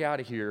we walk out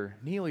of here,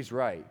 Neely's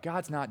right.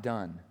 God's not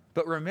done.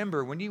 But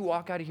remember, when you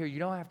walk out of here, you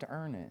don't have to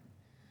earn it.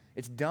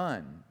 It's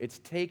done. It's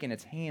taken.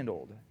 It's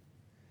handled.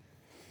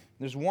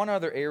 There's one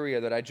other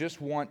area that I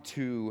just want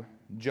to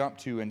jump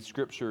to in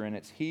Scripture, and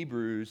it's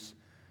Hebrews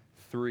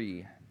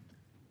 4.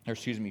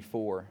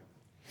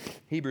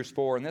 Hebrews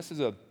 4, and this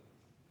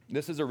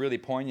is a really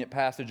poignant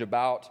passage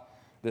about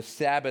the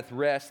Sabbath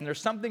rest. And there's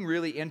something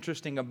really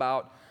interesting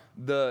about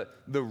the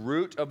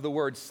root of the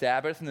word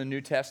Sabbath in the New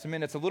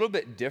Testament. It's a little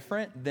bit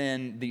different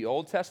than the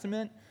Old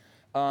Testament.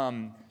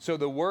 So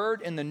the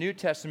word in the New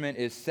Testament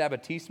is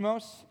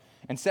sabbatismos,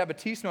 and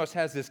sabbatismos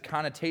has this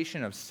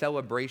connotation of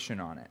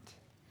celebration on it,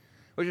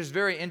 which is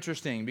very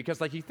interesting,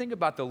 because like you think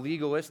about the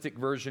legalistic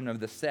version of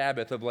the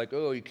Sabbath of like,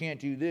 oh, you can't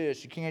do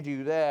this, you can't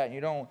do that, and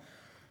you don't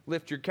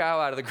lift your cow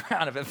out of the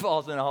ground if it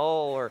falls in a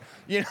hole, or,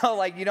 you know,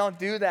 like you don't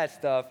do that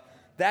stuff.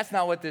 That's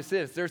not what this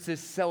is. There's this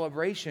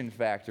celebration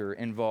factor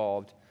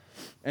involved.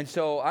 And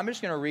so I'm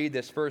just going to read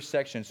this first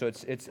section. So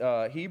it's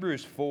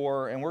Hebrews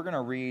 4, and we're going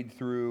to read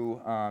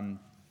through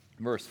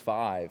verse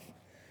 5.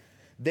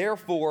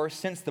 Therefore,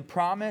 since the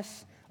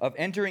promise of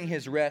entering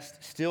his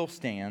rest still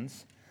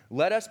stands,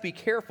 let us be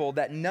careful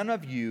that none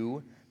of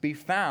you be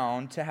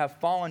found to have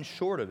fallen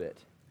short of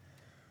it.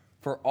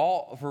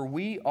 For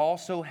we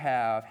also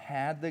have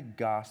had the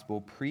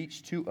gospel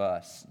preached to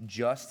us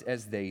just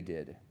as they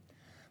did.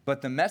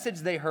 But the message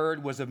they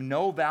heard was of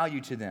no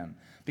value to them,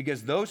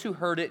 because those who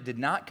heard it did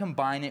not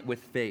combine it with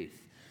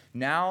faith.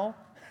 Now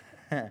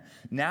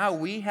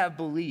we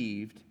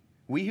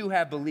who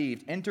have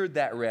believed, entered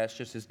that rest,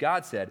 just as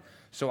God said.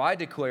 So I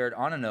declared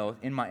on an oath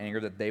in my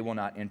anger that they will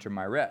not enter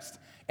my rest.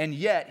 And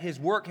yet his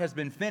work has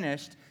been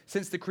finished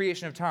since the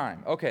creation of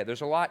time. Okay,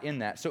 there's a lot in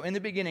that. So in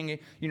the beginning,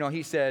 you know,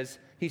 he says,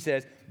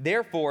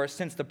 therefore,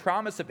 since the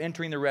promise of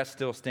entering the rest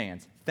still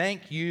stands,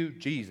 thank you,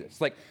 Jesus.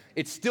 Like,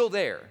 it's still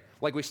there.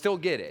 Like, we still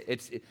get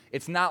it.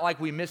 It's not like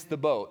we missed the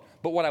boat.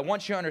 But what I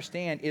want you to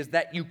understand is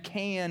that you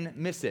can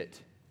miss it.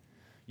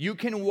 You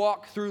can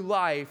walk through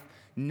life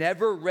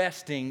never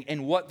resting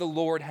in what the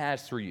Lord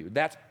has for you.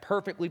 That's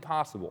perfectly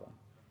possible.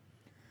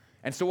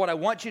 And so what I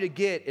want you to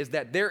get is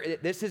that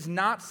this is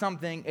not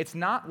something, it's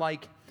not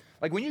like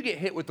when you get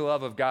hit with the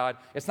love of God,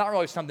 it's not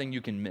really something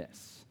you can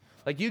miss.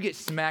 Like, you get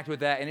smacked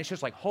with that, and it's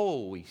just like,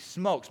 holy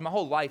smokes, my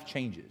whole life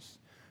changes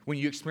when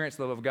you experience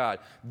the love of God.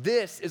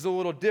 This is a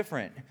little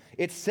different.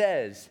 It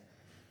says,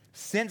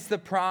 since the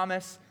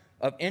promise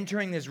of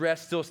entering this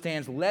rest still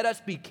stands, let us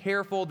be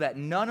careful that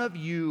none of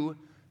you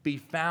be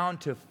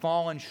found to have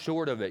fallen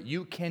short of it.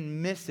 You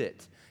can miss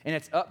it. And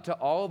it's up to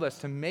all of us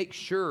to make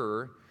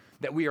sure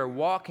that we are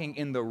walking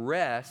in the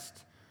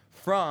rest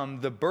from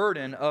the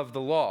burden of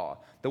the law.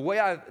 The way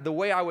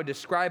I would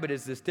describe it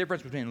is this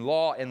difference between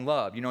law and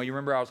love. You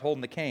remember I was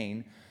holding the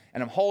cane,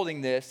 and I'm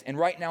holding this, and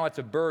right now it's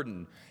a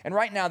burden. And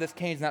right now this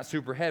cane's not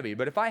super heavy,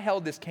 but if I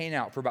held this cane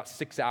out for about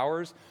 6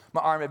 hours,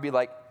 my arm would be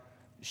like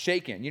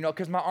shaking,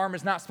 because my arm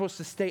is not supposed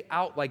to stay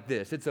out like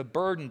this. It's a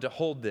burden to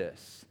hold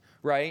this,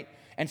 right?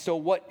 And so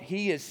what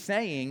he is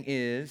saying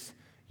is,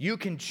 you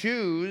can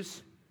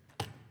choose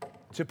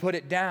to put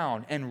it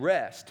down and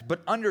rest,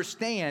 but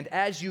understand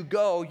as you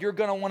go, you're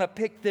going to want to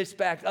pick this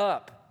back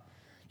up.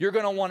 You're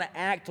going to want to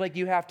act like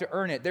you have to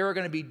earn it. There are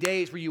going to be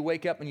days where you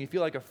wake up and you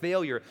feel like a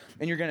failure,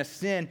 and you're going to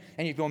sin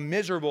and you feel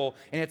miserable,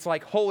 and it's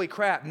like, holy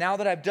crap, now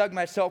that I've dug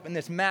myself in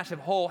this massive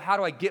hole, how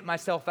do I get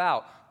myself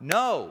out?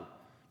 No,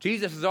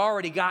 Jesus has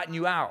already gotten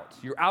you out.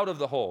 You're out of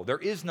the hole. There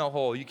is no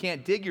hole. You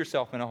can't dig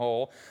yourself in a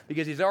hole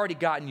because he's already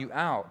gotten you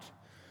out.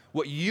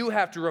 What you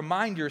have to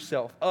remind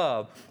yourself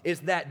of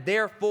is that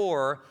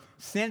therefore,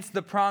 since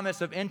the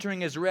promise of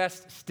entering his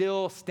rest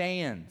still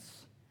stands.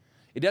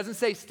 It doesn't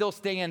say still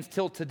stands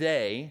till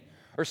today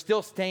or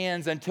still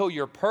stands until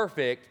you're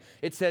perfect.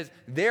 It says,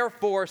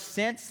 therefore,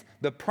 since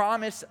the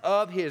promise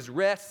of his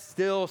rest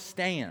still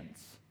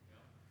stands.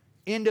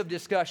 End of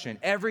discussion.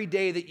 Every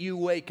day that you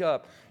wake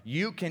up,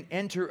 you can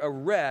enter a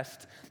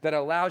rest that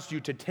allows you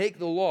to take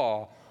the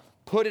law,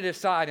 put it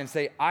aside, and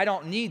say, I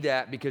don't need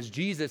that because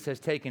Jesus has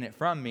taken it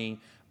from me.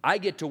 I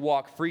get to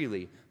walk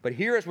freely. But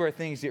here is where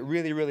things get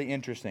really, really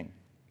interesting.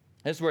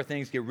 This is where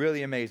things get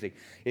really amazing.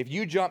 If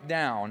you jump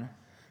down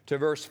to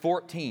verse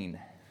 14,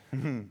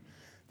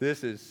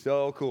 this is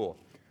so cool.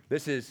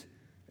 This is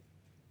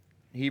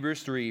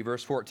Hebrews 3,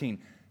 verse 14.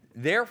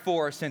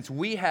 Therefore, since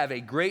we have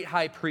a great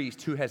high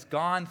priest who has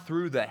gone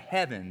through the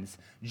heavens,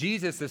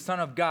 Jesus, the Son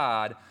of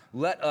God,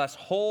 let us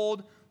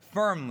hold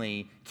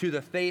firmly to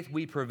the faith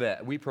we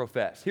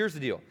profess. Here's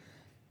the deal.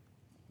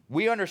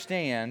 We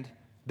understand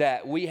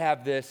that we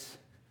have this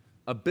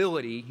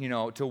ability,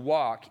 to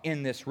walk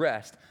in this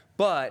rest.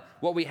 But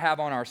what we have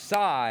on our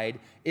side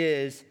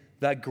is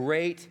the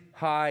great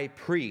high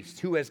priest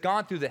who has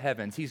gone through the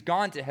heavens. He's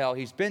gone to hell,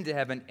 he's been to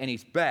heaven, and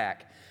he's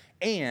back.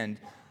 And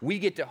we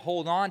get to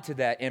hold on to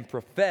that and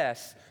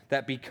profess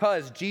that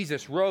because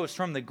Jesus rose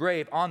from the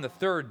grave on the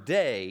third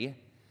day,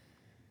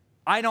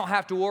 I don't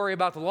have to worry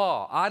about the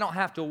law. I don't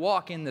have to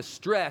walk in the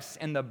stress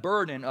and the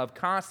burden of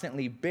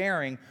constantly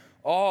bearing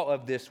all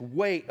of this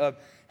weight of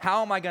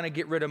how am I going to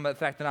get rid of the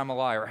fact that I'm a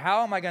liar?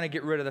 How am I going to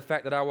get rid of the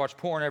fact that I watch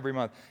porn every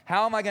month?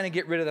 How am I going to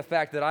get rid of the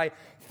fact that I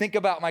think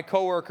about my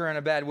coworker in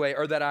a bad way,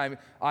 or that I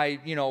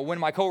when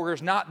my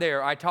coworker's not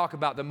there, I talk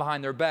about them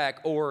behind their back,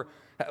 or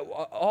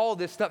all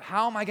this stuff?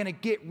 How am I going to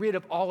get rid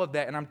of all of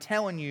that? And I'm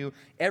telling you,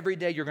 every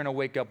day you're going to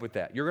wake up with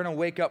that. You're going to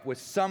wake up with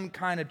some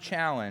kind of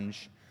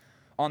challenge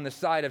on the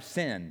side of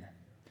sin.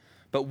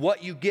 But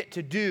what you get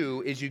to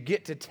do is you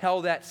get to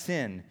tell that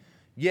sin,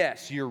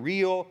 yes, you're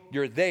real,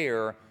 you're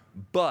there,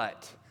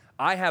 but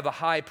I have a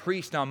high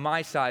priest on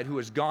my side who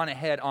has gone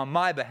ahead on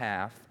my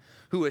behalf,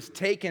 who has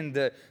taken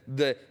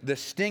the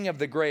sting of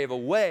the grave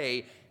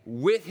away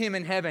with him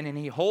in heaven, and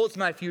he holds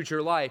my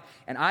future life,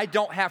 and I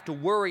don't have to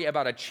worry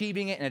about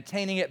achieving it and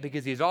attaining it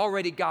because he's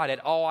already got it.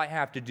 All I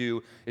have to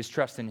do is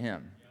trust in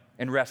him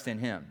and rest in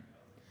him.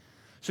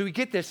 So we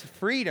get this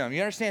freedom.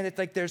 You understand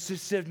that there's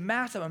this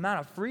massive amount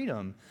of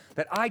freedom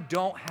that I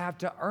don't have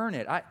to earn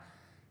it. I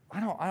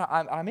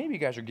maybe you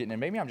guys are getting it.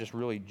 Maybe I'm just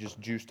really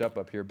juiced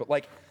up here. But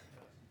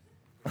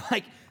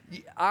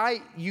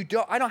I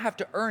don't have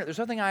to earn it. There's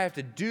nothing I have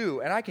to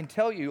do. And I can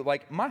tell you,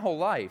 my whole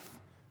life,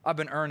 I've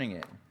been earning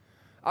it.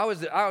 I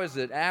was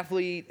an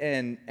athlete,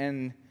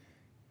 and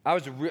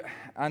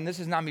this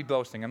is not me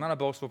boasting. I'm not a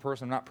boastful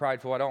person. I'm not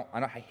prideful.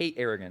 I hate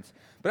arrogance.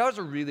 But I was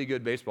a really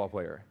good baseball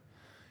player.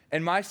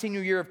 In my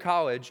senior year of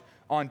college,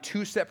 on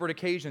 2 separate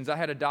occasions, I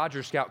had a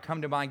Dodger scout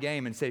come to my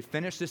game and say,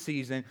 finish the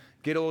season,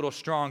 get a little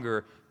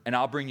stronger, and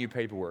I'll bring you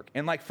paperwork.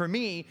 And for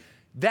me,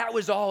 that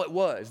was all it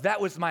was.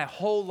 That was my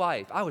whole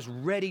life. I was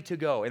ready to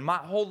go. And my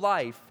whole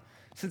life,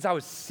 since I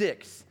was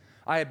 6,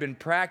 I had been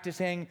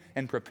practicing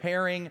and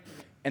preparing.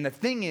 And the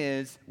thing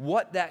is,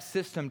 what that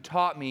system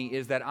taught me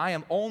is that I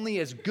am only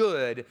as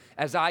good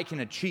as I can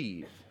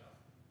achieve.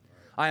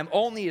 I am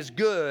only as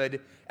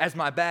good as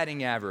my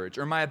batting average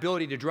or my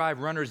ability to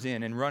drive runners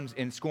in and runs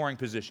in scoring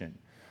position.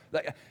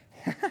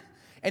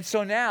 And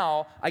so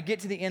now I get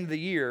to the end of the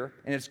year,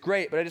 and it's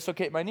great, but I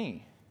dislocate my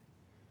knee.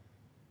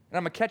 And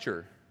I'm a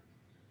catcher,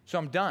 so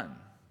I'm done.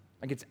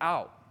 It's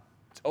out.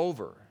 It's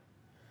over.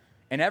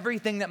 And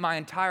everything that my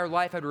entire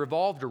life had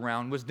revolved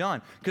around was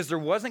done because there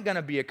wasn't going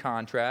to be a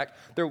contract.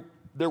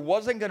 There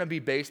wasn't going to be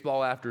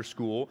baseball after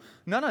school.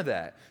 None of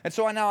that. And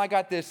so now I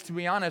got this, to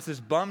be honest, this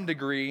bum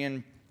degree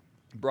in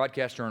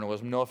broadcast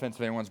journalism. No offense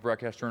if anyone's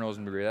broadcast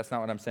journalism degree. That's not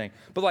what I'm saying.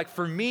 But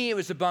for me, it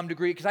was a bum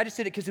degree because I just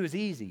did it because it was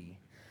easy.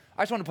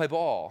 I just wanted to play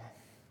ball.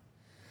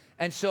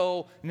 And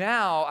so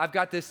now I've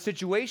got this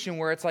situation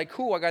where it's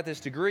cool, I got this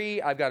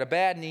degree, I've got a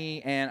bad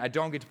knee, and I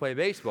don't get to play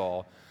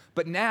baseball.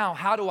 But now,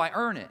 how do I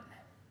earn it?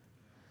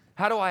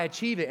 How do I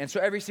achieve it? And so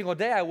every single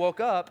day I woke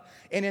up,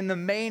 and in the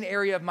main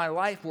area of my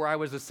life where I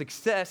was a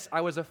success,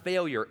 I was a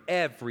failure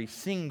every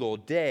single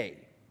day.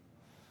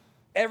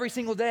 Every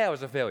single day I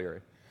was a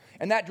failure.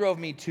 And that drove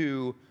me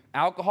to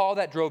alcohol,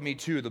 that drove me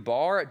to the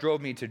bar, it drove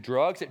me to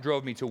drugs, it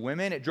drove me to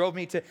women, it drove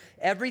me to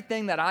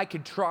everything that I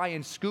could try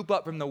and scoop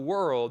up from the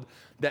world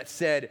that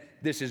said,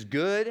 this is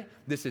good,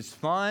 this is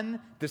fun,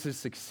 this is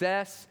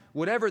success,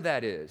 whatever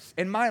that is.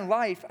 And my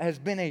life has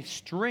been a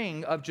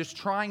string of just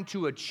trying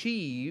to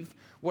achieve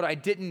what I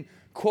didn't,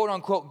 quote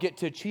unquote, get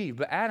to achieve.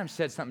 But Adam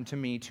said something to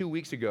me 2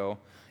 weeks ago,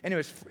 and it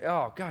was,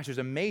 oh gosh, it was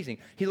amazing.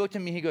 He looked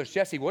at me, he goes,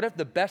 Jesse, what if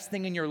the best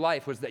thing in your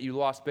life was that you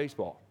lost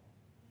baseball?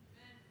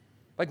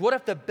 Like, what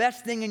if the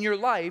best thing in your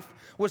life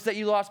was that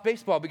you lost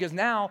baseball? Because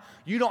now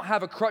you don't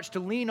have a crutch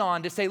to lean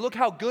on to say, look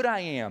how good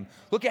I am.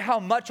 Look at how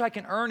much I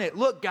can earn it.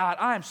 Look, God,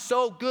 I am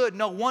so good.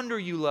 No wonder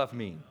you love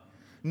me.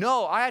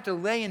 No, I have to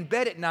lay in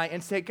bed at night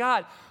and say,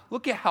 God,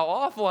 look at how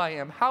awful I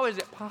am. How is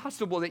it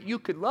possible that you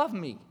could love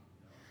me?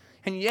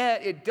 And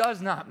yet, it does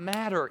not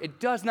matter. It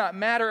does not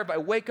matter if I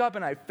wake up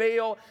and I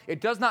fail. It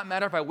does not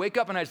matter if I wake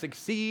up and I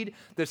succeed.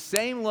 The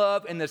same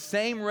love and the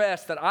same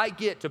rest that I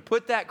get to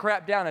put that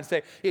crap down and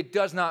say, it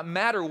does not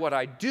matter what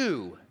I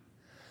do,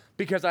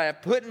 because I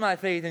have put my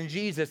faith in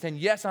Jesus, and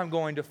yes, I'm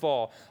going to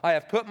fall. I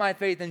have put my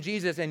faith in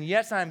Jesus, and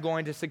yes, I'm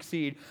going to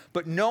succeed.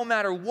 But no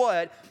matter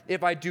what,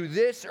 if I do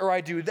this or I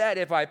do that,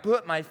 if I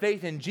put my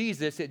faith in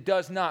Jesus, it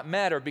does not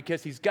matter,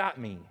 because he's got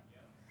me.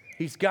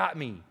 He's got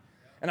me.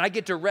 And I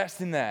get to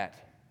rest in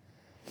that.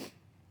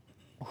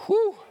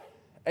 Whew.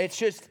 It's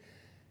just,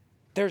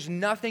 there's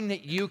nothing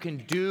that you can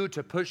do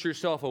to push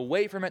yourself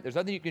away from it. There's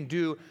nothing you can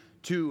do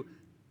to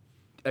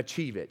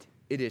achieve it.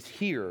 It is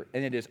here,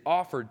 and it is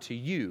offered to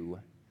you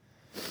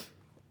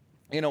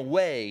in a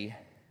way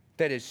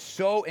that is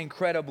so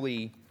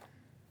incredibly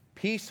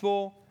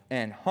peaceful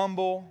and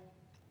humble.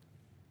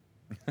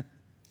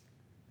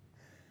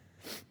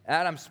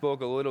 Adam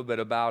spoke a little bit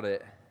about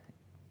it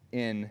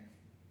in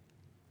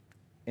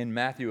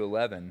Matthew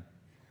 11.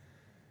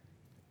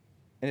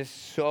 And it's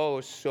so,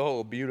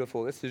 so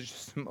beautiful. This is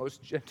just the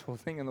most gentle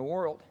thing in the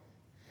world.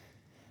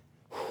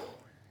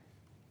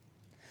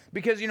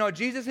 Because,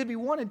 Jesus, if he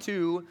wanted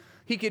to,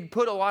 he could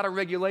put a lot of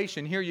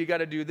regulation. Here, you got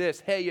to do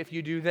this. Hey, if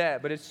you do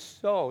that. But it's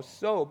so,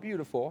 so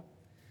beautiful.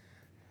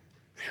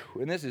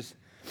 And this is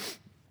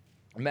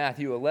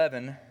Matthew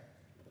 11.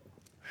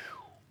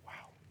 Wow.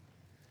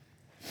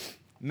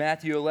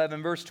 Matthew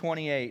 11, verse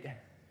 28.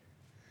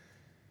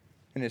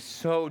 And it's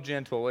so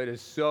gentle. It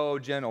is so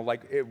gentle.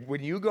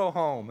 When you go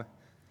home,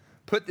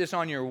 put this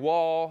on your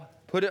wall,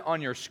 put it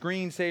on your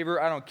screensaver.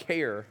 I don't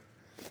care.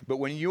 But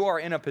when you are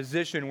in a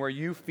position where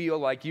you feel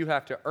like you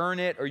have to earn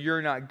it or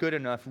you're not good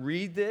enough,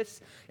 read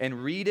this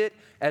and read it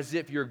as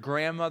if your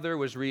grandmother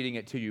was reading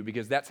it to you,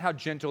 because that's how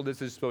gentle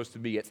this is supposed to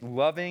be. It's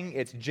loving,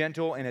 it's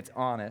gentle, and it's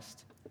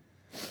honest.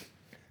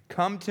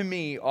 Come to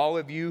me, all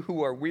of you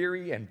who are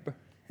weary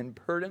and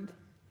burdened,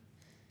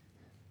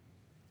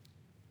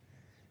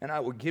 and I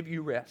will give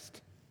you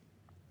rest.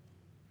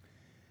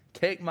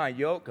 Take my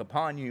yoke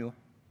upon you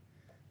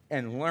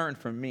and learn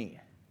from me,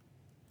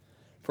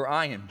 for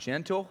I am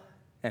gentle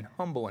and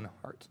humble in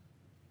heart,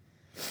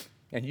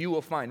 and you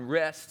will find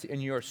rest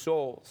in your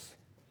souls.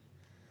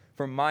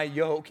 For my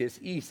yoke is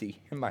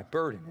easy and my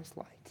burden is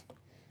light.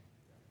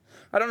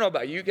 I don't know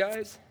about you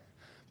guys,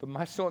 but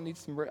my soul needs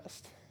some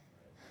rest.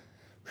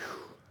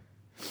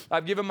 Whew.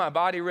 I've given my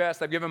body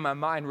rest, I've given my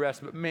mind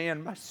rest, but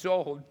man, my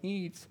soul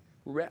needs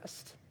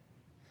rest.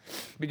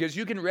 Because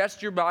you can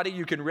rest your body,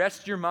 you can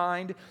rest your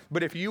mind,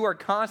 but if you are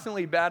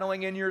constantly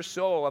battling in your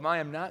soul, I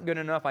am not good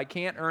enough, I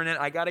can't earn it,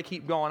 I got to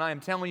keep going, I am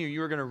telling you,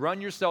 you are going to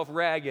run yourself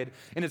ragged,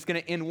 and it's going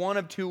to end one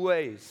of two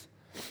ways.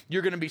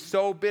 You're going to be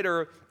so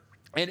bitter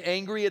and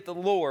angry at the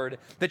Lord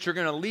that you're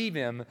going to leave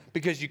him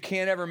because you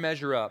can't ever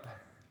measure up.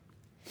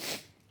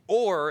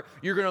 Or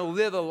you're going to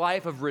live a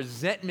life of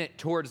resentment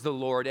towards the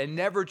Lord and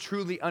never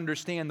truly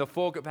understand the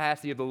full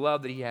capacity of the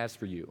love that he has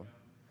for you.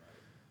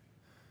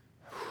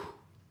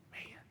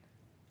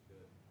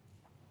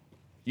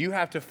 You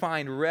have to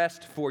find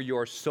rest for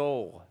your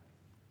soul.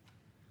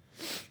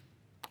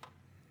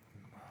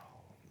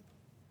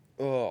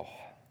 Oh.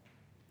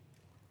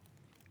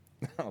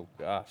 Oh,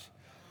 gosh.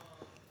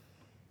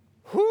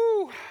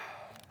 Whew.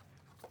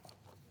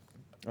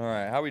 All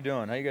right, how we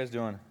doing? How you guys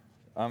doing?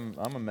 I'm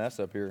a mess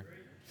up here.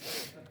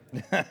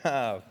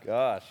 Oh,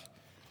 gosh.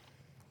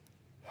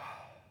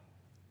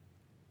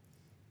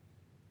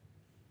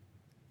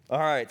 All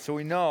right, so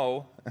we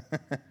know.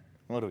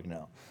 What do we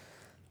know?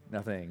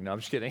 Nothing. No, I'm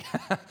just kidding.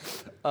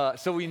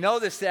 So we know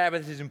the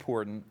Sabbath is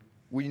important.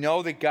 We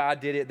know that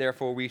God did it,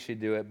 therefore we should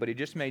do it. But he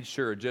just made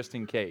sure, just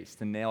in case,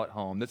 to nail it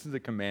home. This is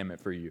a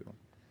commandment for you.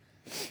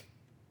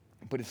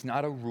 But it's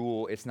not a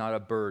rule. It's not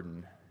a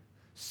burden.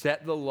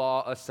 Set the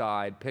law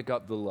aside. Pick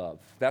up the love.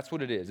 That's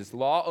what it is. It's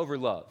law over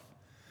love.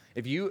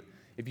 If you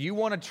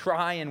want to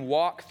try and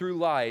walk through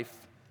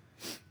life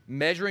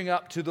measuring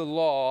up to the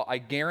law, I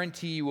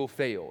guarantee you will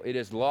fail. It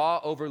is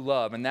law over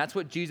love, and that's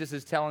what Jesus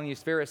is telling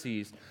these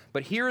Pharisees.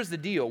 But here's the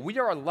deal. We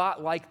are a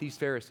lot like these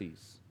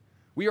Pharisees.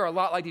 We are a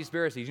lot like these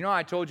Pharisees. You know,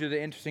 I told you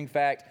the interesting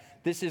fact.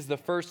 This is the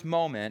first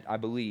moment, I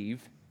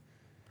believe,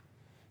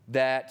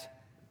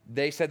 that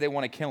they said they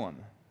want to kill him.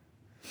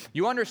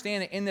 You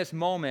understand that in this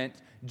moment,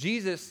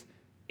 Jesus,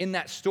 in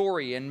that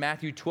story in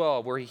Matthew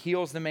 12, where he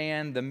heals the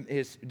man,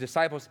 his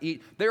disciples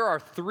eat, there are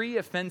 3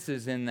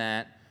 offenses in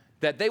that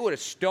they would have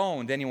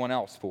stoned anyone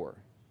else for.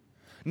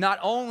 Not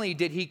only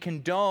did he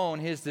condone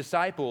his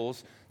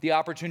disciples the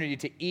opportunity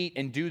to eat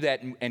and do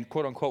that and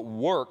quote unquote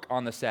work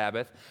on the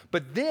Sabbath,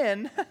 but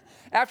then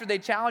after they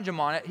challenge him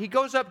on it, he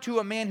goes up to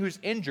a man who's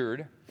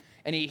injured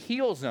and he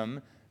heals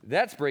him.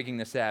 That's breaking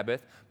the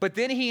Sabbath. But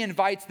then he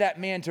invites that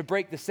man to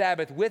break the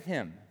Sabbath with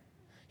him.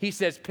 He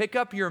says, pick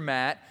up your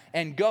mat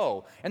and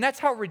go. And that's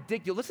how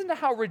ridiculous, listen to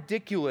how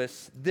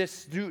ridiculous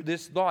this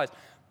law is.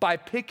 By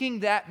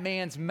picking that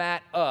man's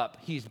mat up,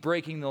 he's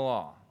breaking the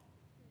law.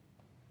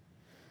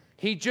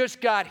 He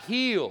just got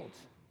healed.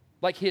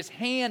 Like his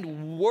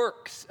hand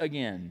works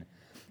again.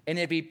 And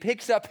if he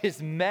picks up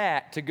his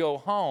mat to go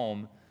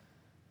home,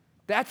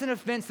 that's an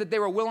offense that they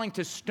were willing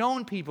to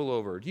stone people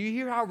over. Do you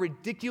hear how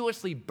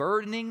ridiculously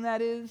burdening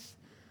that is?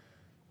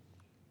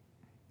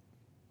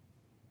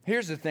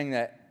 Here's the thing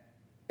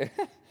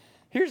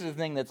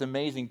that's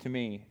amazing to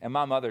me, and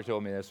my mother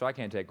told me this, so I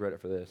can't take credit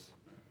for this.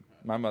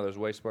 My mother's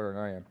way smarter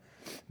than I am.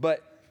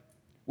 But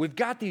we've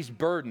got these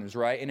burdens,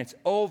 right? And it's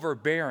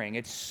overbearing.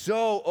 It's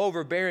so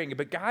overbearing.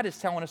 But God is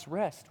telling us,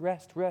 rest,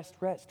 rest, rest,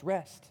 rest,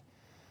 rest.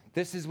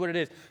 This is what it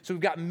is. So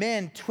we've got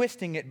men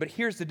twisting it, but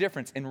here's the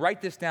difference. And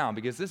write this down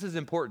because this is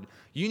important.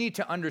 You need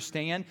to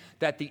understand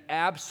that the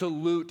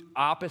absolute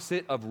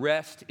opposite of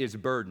rest is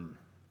burden.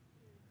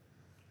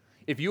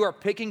 If you are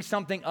picking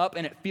something up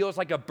and it feels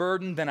like a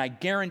burden, then I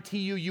guarantee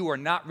you are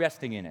not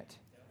resting in it.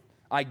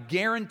 I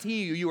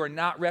guarantee you are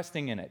not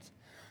resting in it.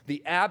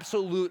 The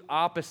absolute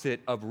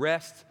opposite of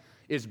rest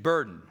is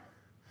burden.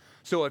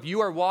 So if you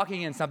are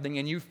walking in something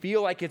and you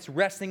feel like it's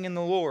resting in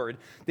the Lord,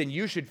 then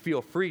you should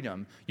feel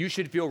freedom. You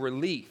should feel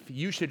relief.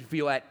 You should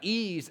feel at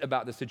ease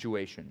about the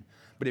situation.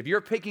 But if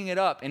you're picking it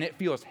up and it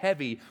feels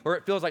heavy, or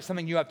it feels like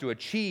something you have to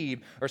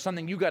achieve, or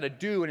something you got to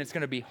do and it's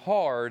going to be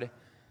hard,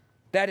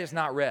 that is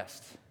not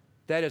rest.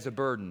 That is a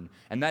burden,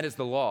 and that is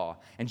the law.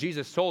 And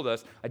Jesus told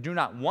us, I do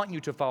not want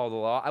you to follow the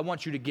law. I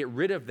want you to get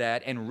rid of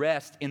that and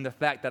rest in the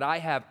fact that I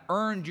have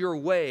earned your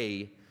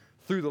way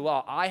through the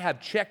law. I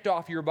have checked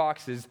off your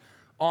boxes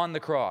on the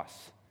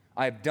cross.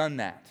 I have done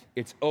that.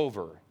 It's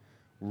over.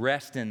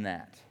 Rest in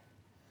that.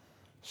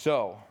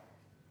 So,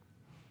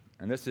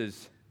 and this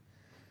is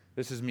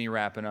me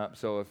wrapping up,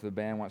 so if the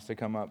band wants to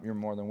come up, you're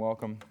more than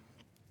welcome.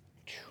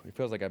 It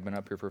feels like I've been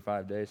up here for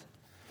 5 days.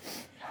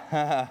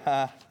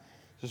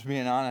 Just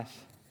being honest.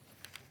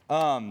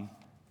 So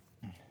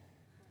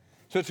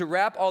to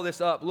wrap all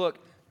this up, look,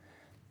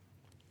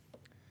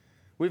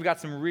 we've got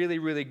some really,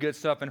 really good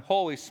stuff, and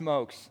holy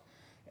smokes,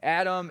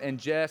 Adam and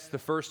Jess, the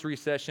first 3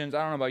 sessions,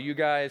 I don't know about you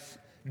guys,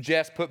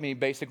 Jess put me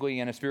basically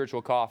in a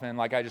spiritual coffin,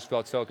 like I just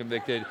felt so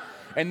convicted.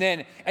 And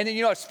then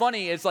you know what's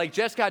funny, it's like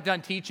Jess got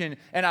done teaching,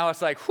 and I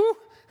was like, whew,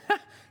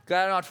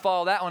 glad I don't have to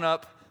follow that one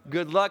up.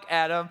 Good luck,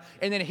 Adam.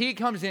 And then he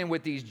comes in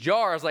with these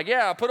jars, like,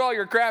 yeah, put all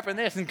your crap in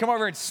this and come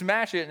over and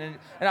smash it. And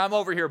I'm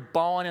over here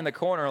bawling in the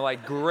corner,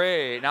 like,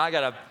 great. Now I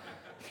got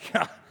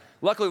to,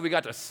 luckily we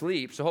got to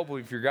sleep, so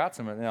hopefully we forgot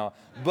some of it now.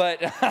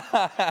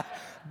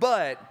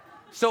 But,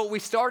 so we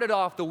started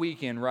off the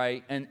weekend,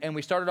 right? And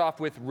we started off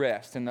with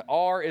rest. And the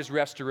R is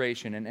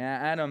restoration. And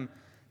Adam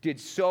did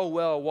so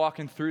well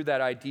walking through that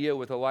idea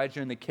with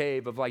Elijah in the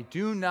cave of like,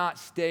 do not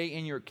stay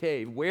in your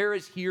cave. Where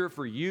is here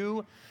for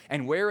you?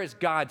 And where is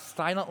God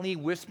silently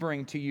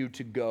whispering to you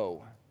to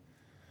go?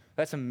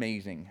 That's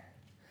amazing.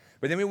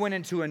 But then we went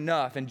into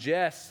enough, and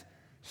Jess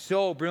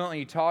so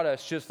brilliantly taught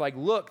us just like,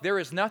 look, there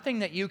is nothing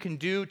that you can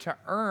do to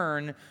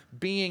earn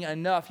being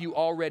enough. You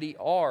already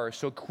are.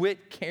 So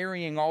quit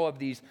carrying all of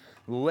these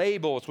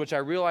labels, which I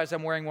realize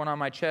I'm wearing one on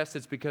my chest.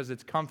 It's because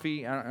it's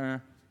comfy.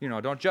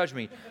 Don't judge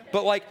me.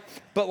 But like,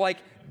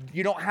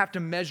 you don't have to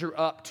measure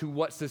up to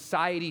what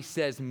society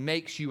says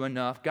makes you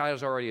enough. God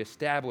has already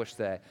established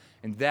that.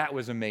 And that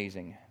was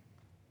amazing.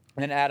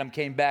 And then Adam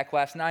came back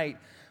last night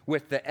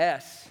with the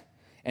S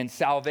and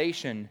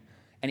salvation.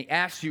 And he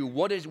asked you,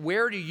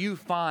 where do you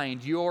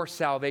find your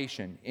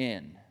salvation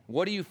in?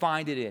 What do you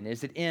find it in?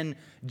 Is it in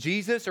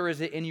Jesus, or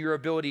is it in your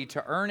ability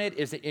to earn it?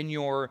 Is it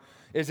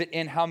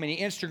in how many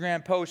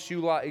Instagram posts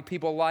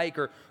people like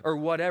or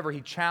whatever?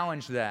 He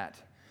challenged that.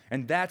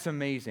 And that's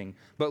amazing.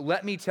 But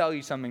let me tell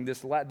you something.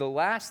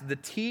 The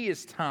T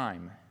is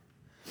time.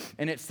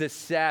 And it's this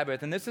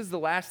Sabbath. And this is the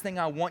last thing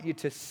I want you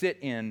to sit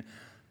in.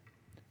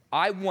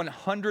 I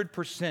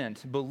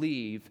 100%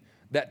 believe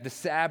that the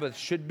Sabbath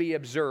should be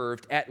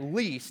observed at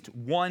least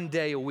one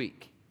day a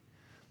week.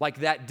 Like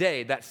that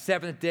day, that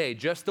 7th day,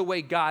 just the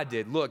way God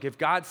did. Look, if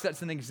God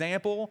sets an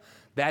example,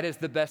 that is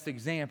the best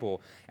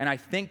example. And I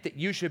think that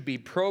you should be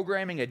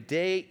programming a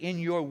day in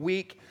your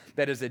week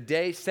that is a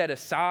day set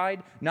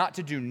aside, not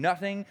to do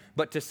nothing,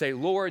 but to say,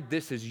 Lord,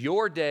 this is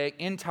your day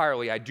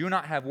entirely. I do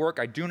not have work.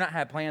 I do not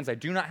have plans. I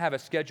do not have a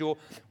schedule.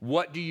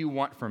 What do you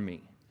want from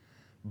me?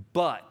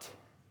 But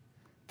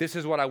this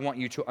is what I want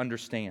you to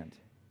understand.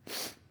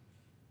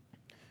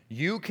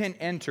 You can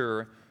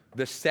enter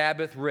the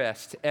Sabbath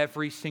rest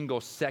every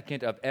single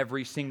second of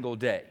every single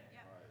day.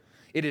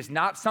 It is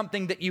not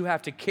something that you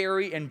have to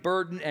carry and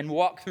burden and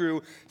walk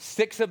through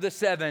 6 of the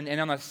 7,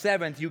 and on the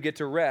 7th you get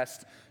to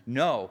rest.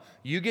 No,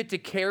 you get to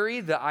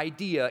carry the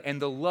idea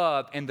and the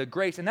love and the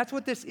grace, and that's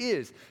what this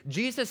is.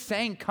 Jesus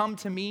saying, come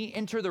to me,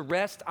 enter the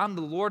rest, I'm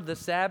the Lord of the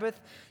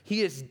Sabbath.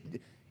 He just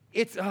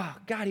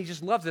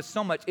loves us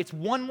so much. It's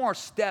one more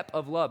step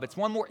of love. It's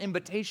one more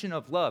invitation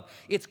of love.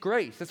 It's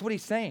grace. That's what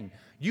he's saying.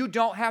 You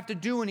don't have to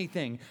do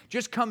anything.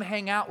 Just come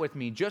hang out with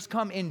me. Just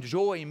come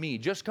enjoy me.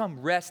 Just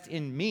come rest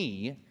in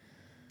me.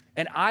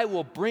 And I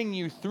will bring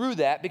you through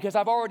that because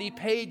I've already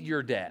paid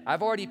your debt.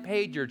 I've already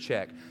paid your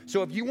check.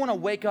 So if you want to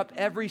wake up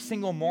every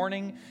single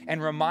morning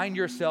and remind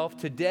yourself,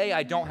 today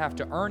I don't have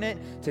to earn it.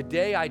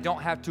 Today I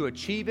don't have to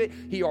achieve it.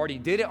 He already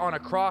did it on a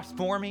cross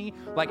for me.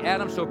 Like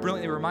Adam so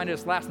brilliantly reminded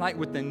us last night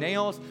with the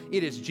nails,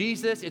 it is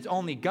Jesus. It's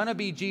only going to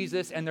be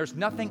Jesus. And there's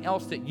nothing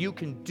else that you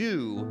can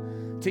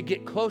do to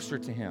get closer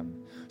to him.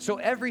 So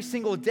every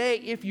single day,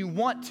 if you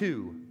want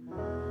to,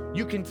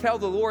 you can tell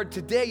the Lord,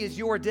 today is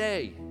your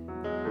day.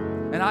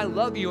 And I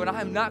love you, and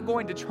I'm not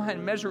going to try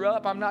and measure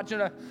up. I'm not going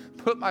to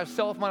put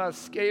myself on a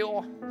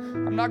scale.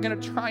 I'm not going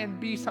to try and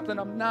be something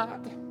I'm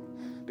not,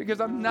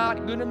 because I'm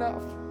not good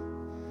enough.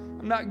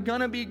 I'm not going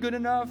to be good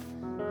enough.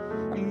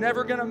 I'm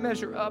never going to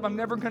measure up. I'm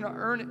never going to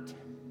earn it.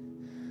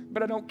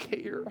 But I don't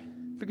care,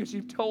 because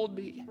you've told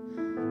me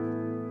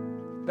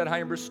that I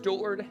am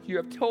restored. You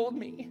have told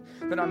me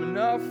that I'm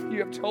enough. You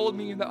have told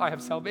me that I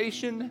have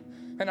salvation.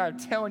 And I'm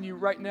telling you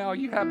right now,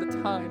 you have the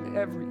time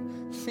every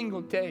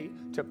single day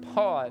to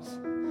pause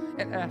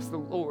and ask the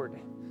Lord,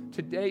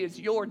 today is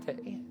your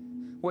day.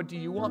 What do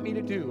you want me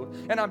to do?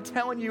 And I'm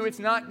telling you,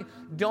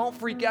 don't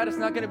freak out. It's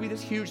not going to be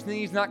this huge thing.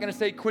 He's not going to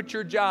say, quit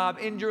your job,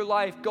 end your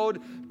life, go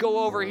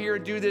over here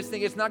and do this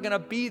thing. It's not going to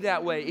be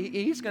that way.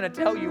 He's going to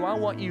tell you, I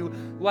want you,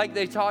 like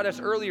they taught us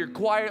earlier,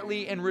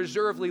 quietly and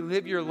reservedly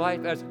live your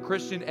life as a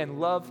Christian and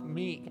love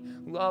me.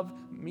 Love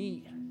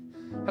me.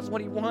 That's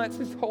what he wants,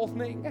 his whole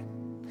thing.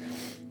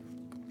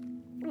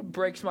 It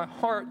breaks my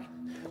heart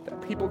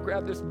that people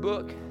grab this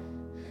book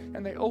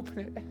and they open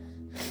it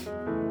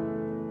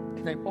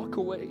and they walk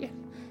away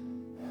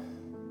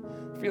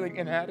feeling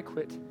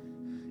inadequate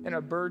and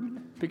a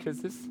burden,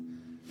 because this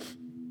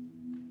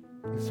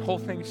whole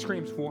thing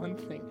screams one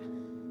thing,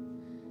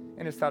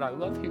 and it's that I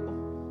love you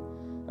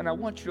and I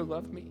want you to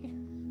love me.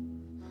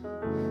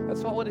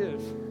 That's all it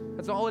is.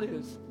 That's all it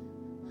is.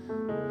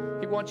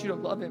 He wants you to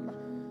love him.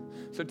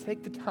 So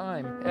take the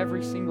time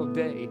every single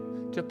day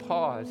to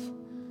pause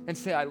and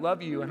say, I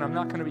love you, and I'm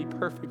not going to be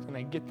perfect, and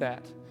I get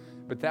that.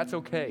 But that's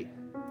okay.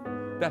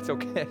 That's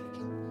okay.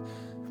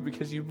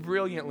 Because you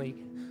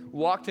brilliantly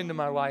walked into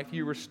my life.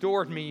 You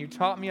restored me. You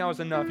taught me I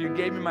was enough. You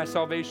gave me my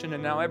salvation,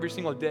 and now every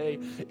single day,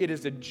 it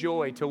is a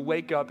joy to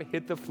wake up,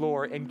 hit the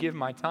floor, and give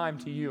my time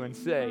to you and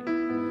say,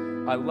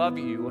 I love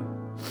you.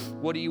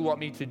 What do you want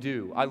me to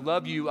do? I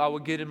love you. I will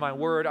get in my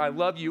word. I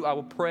love you. I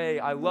will pray.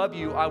 I love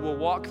you. I will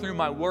walk through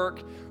my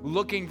work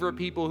looking for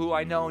people who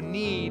I know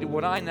need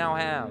what I now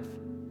have.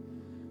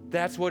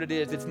 That's what it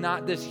is. It's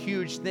not this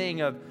huge thing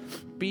of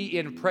be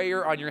in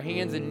prayer on your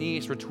hands and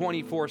knees for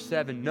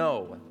 24/7.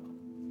 No.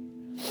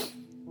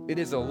 It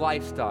is a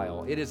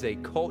lifestyle. It is a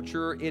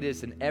culture. It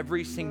is an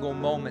every single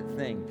moment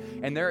thing.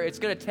 And it's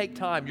going to take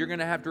time. You're going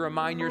to have to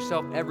remind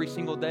yourself every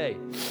single day.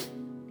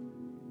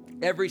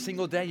 Every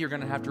single day you're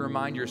going to have to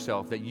remind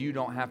yourself that you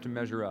don't have to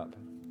measure up.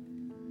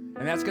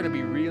 And that's going to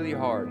be really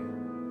hard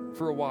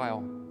for a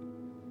while.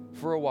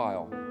 For a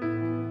while.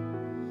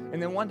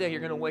 And then one day you're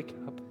going to wake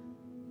up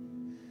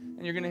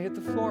and you're going to hit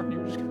the floor and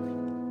you're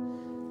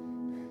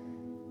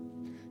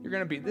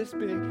going to be this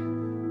big.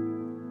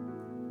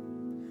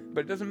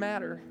 But it doesn't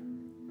matter,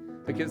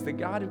 because the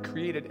God who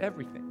created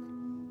everything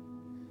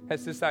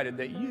has decided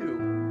that you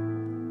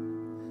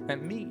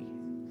and me,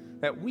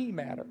 that we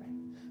matter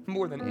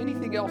more than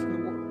anything else in the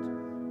world.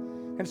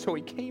 And so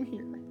he came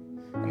here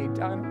and he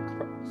died on the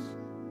cross.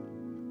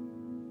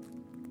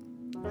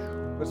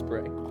 Let's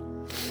pray.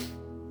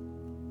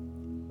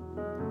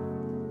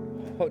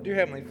 Oh, dear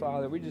Heavenly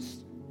Father, we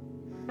just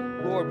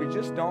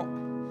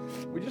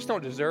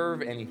don't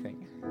deserve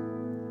anything.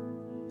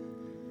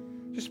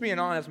 Just being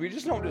honest, we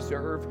just don't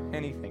deserve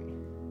anything.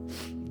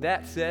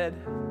 That said,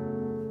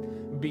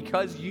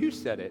 because you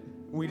said it,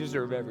 we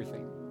deserve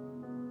everything.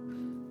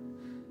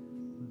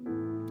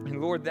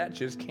 And Lord, that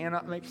just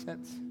cannot make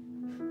sense.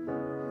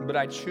 But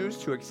I choose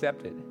to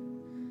accept it.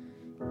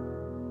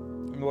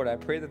 And Lord, I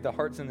pray that the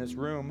hearts in this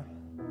room,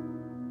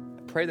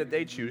 I pray that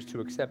they choose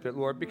to accept it,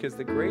 Lord, because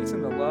the grace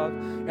and the love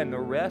and the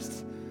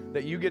rest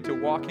that you get to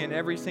walk in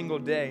every single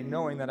day,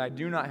 knowing that I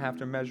do not have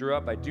to measure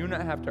up, I do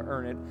not have to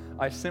earn it,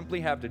 I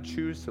simply have to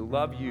choose to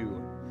love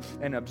you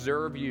and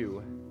observe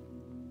you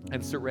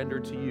and surrender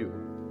to you.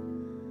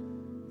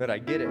 That I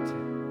get it,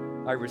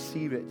 I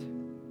receive it.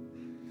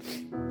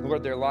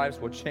 Lord, their lives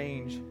will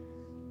change.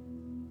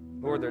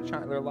 Lord,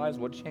 their lives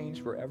will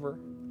change forever.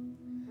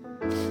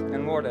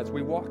 And Lord, as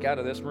we walk out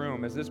of this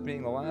room, as this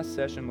being the last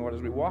session, Lord,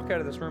 as we walk out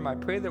of this room, I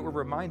pray that we're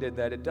reminded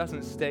that it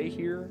doesn't stay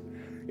here.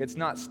 It's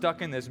not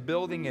stuck in this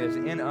building. It is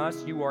in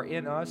us. You are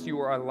in us. You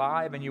are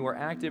alive and you are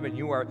active and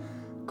you are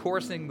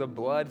coursing the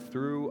blood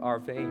through our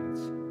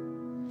veins.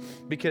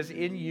 Because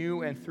in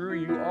you and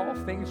through you, all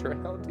things are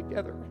held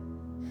together.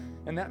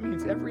 And that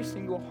means every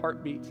single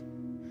heartbeat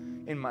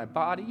in my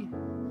body,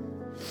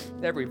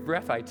 every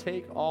breath I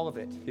take, all of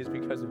it is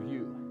because of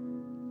you.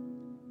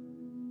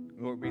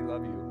 Lord, we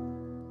love you.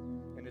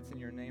 And it's in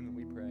your name that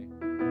we pray.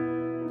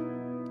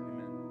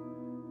 Amen.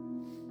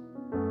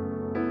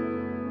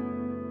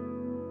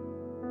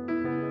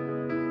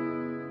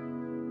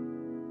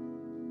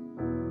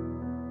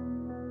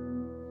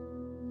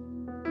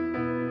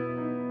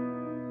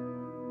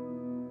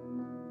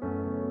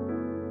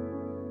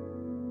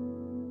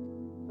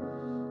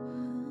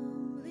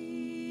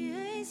 Humbly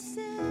I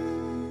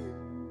stand,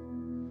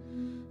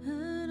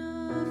 an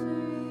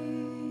offering.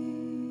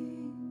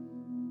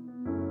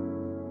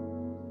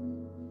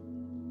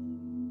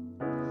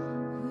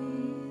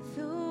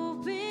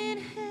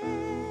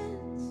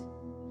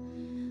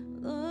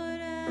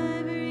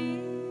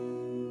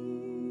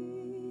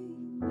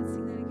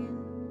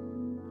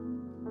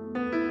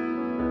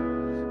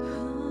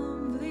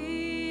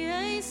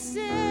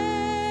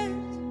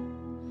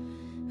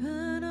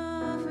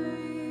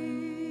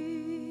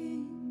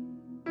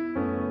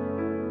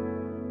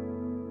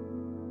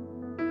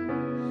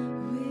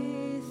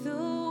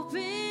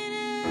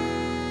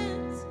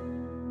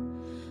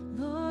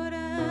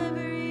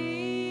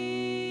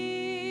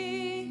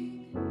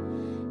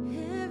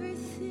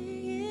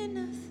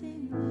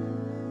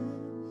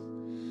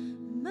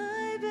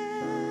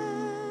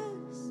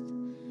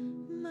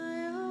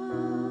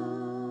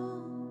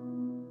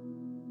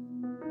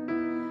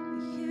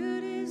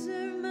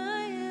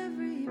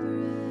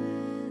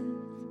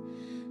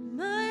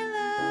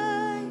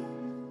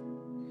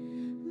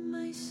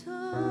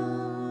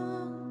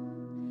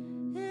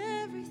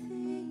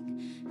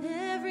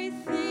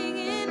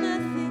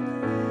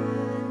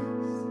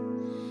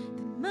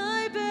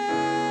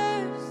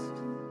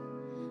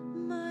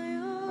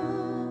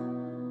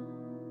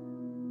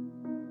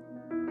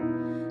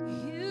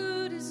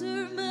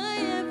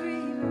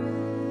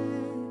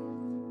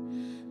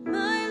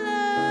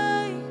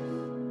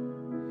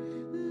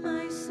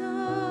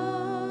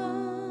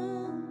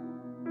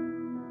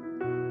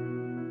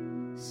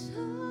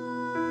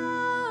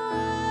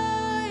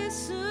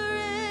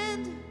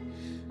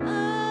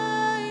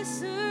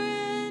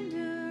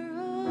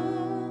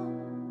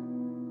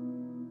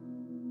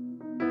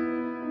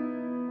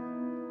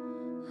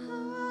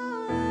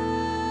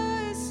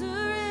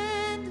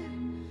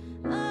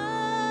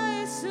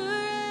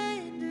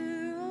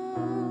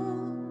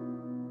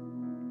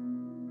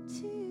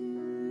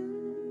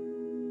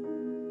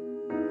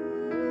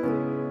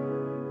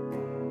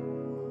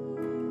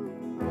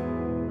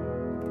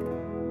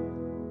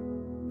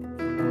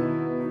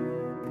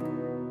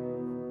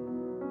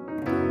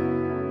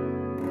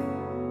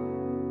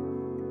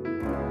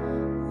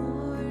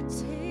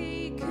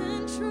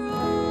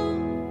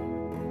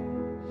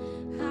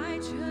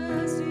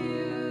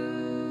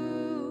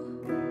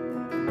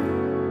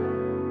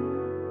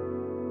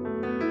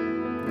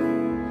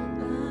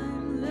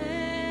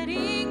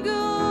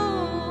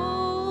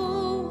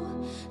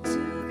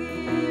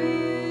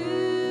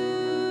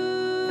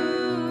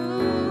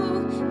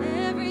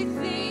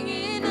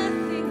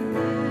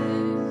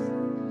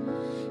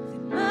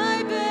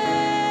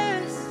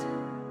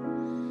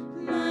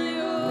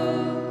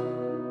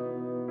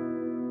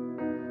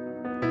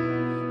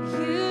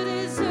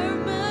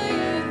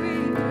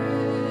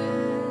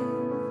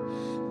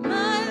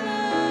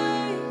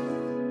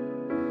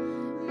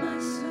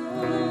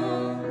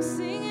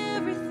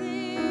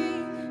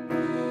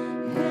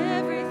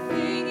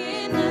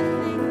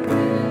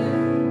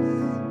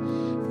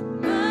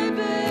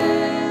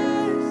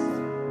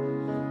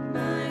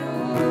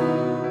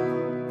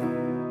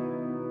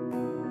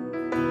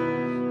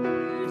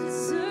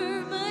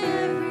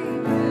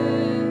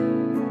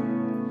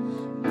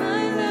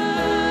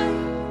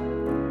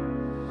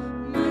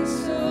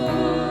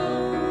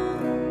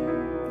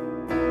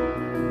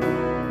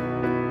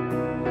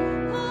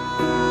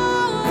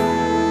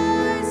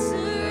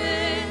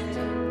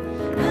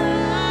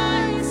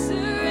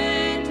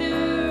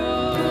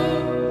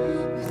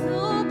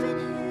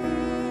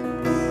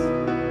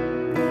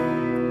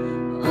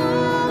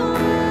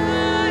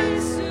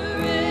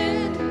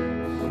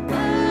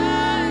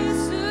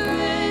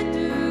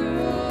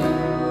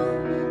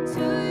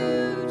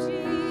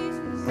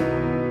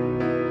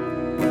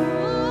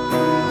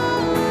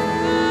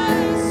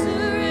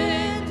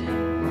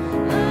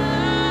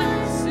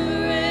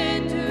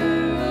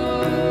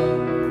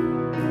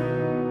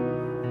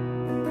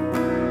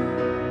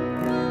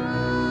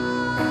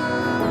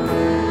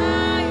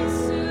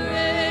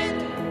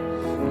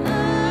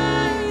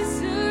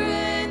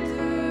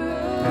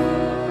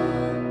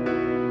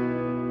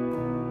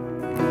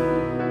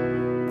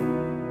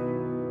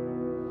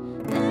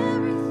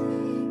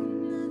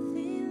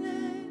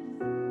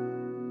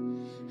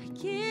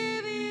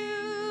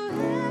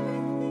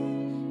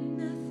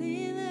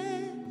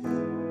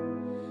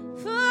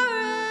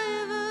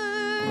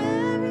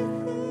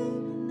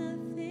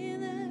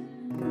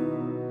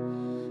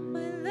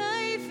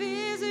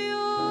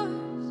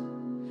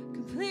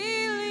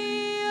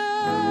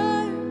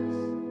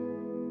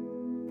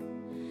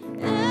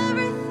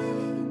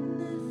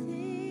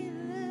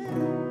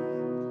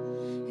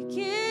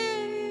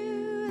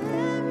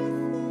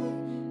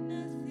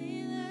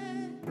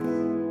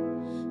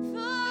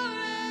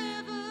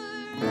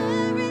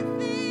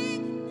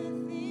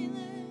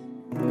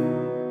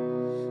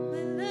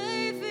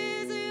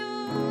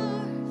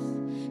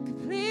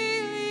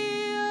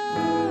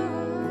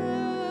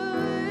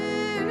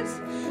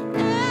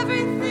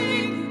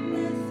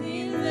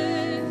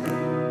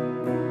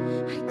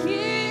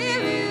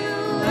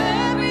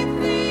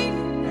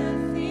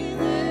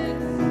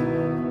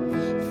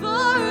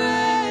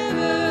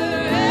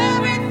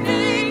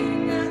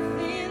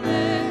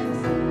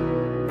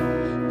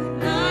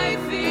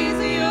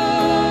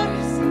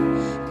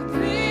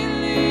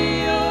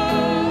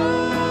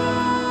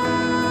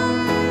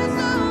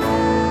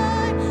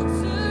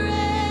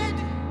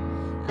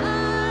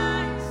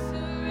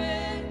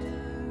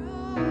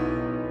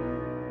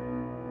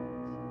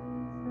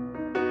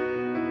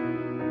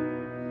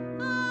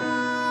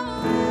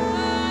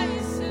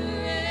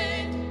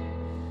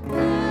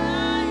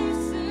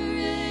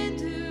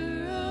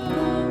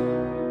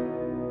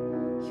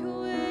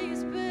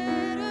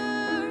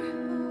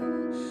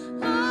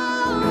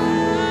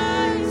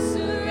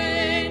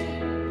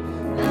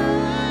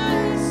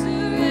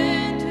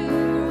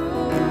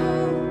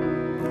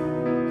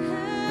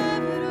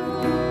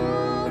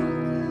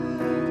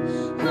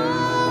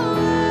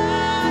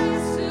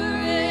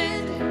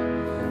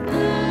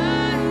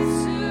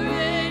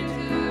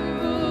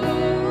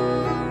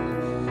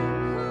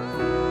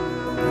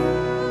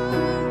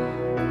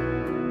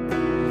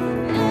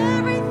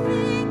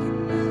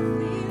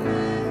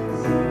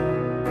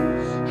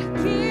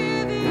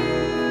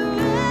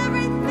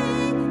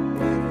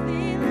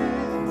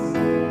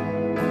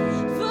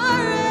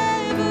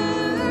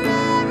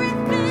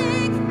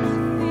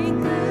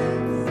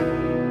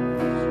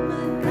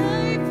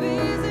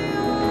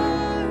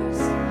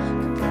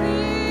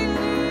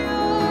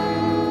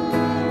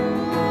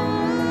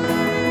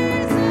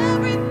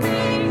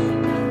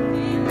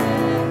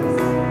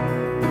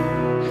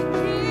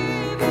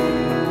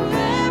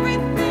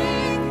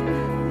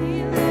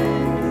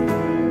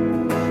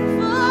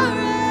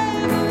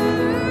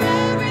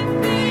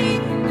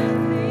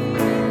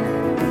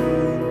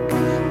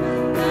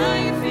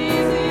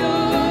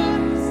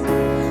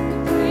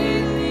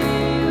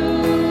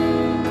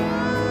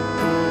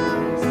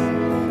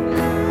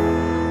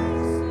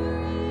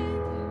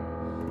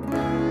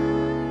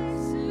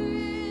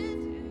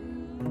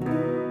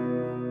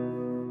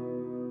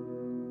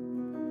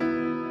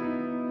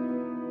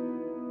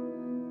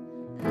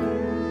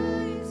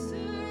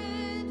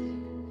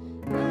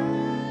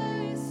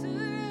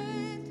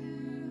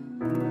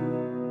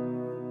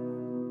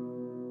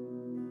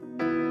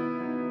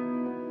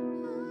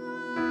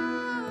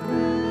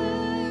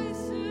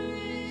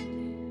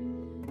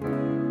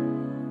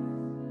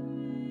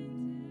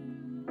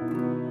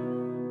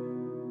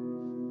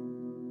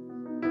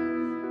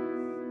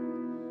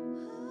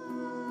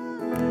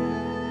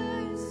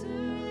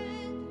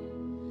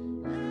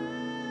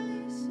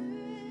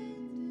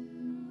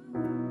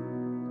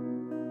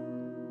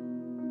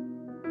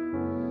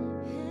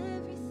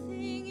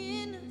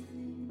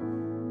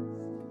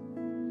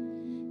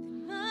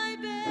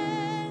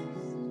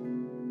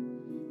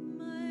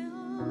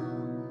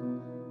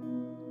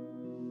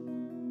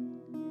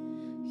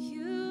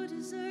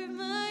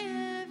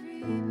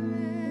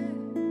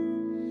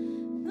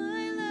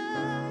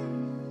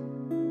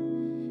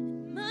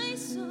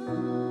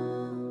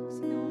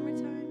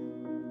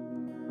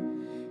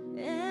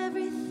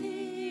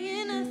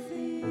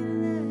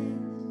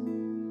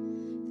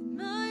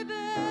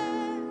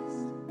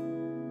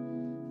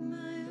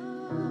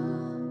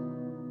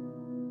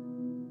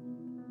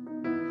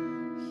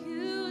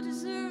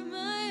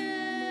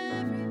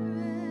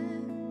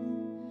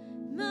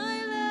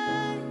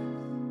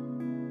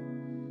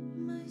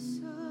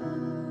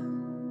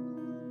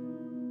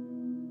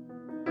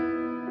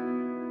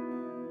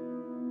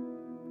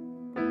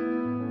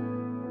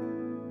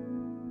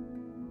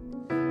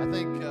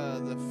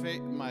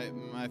 think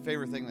my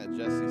favorite thing that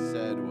Jesse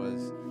said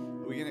was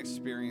we can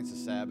experience the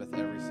Sabbath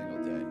every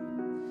single day.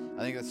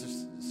 I think that's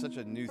just such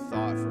a new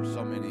thought for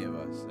so many of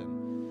us.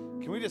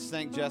 And can we just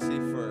thank Jesse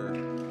for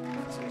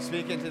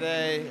speaking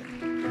today?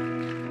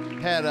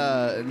 Had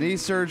a knee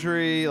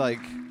surgery like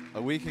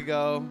a week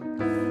ago,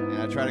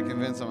 and I tried to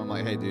convince him. I'm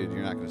like, hey, dude,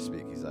 you're not going to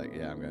speak. He's like,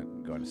 yeah,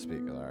 I'm going to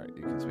speak. All right,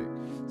 you can speak.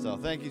 So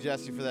thank you,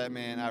 Jesse, for that,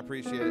 man. I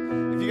appreciate it.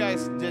 If you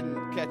guys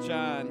didn't catch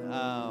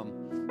on,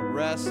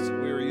 REST,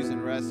 we were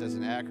using REST as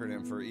an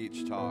acronym for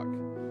each talk.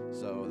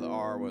 So the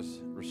R was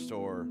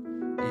restore,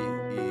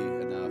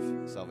 E,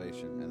 enough,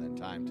 salvation, and then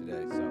time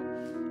today.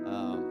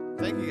 So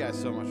thank you guys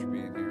so much for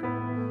being here.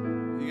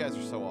 You guys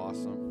are so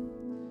awesome.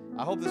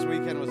 I hope this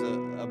weekend was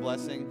a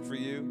blessing for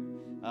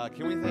you.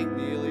 Can we thank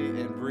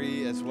Neely and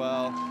Bree as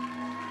well?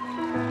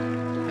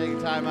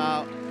 Taking time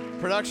out.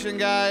 Production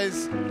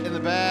guys in the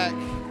back.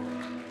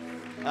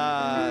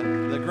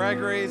 The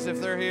Gregories,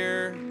 if they're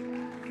here.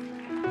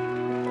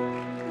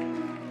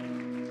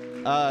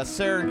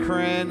 Sarah and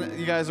Corinne,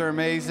 you guys are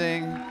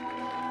amazing.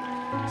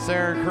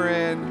 Sarah and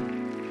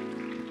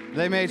Corinne,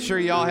 they made sure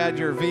y'all had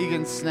your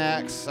vegan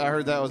snacks. I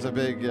heard that was a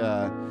big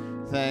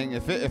thing.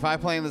 If I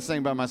planned this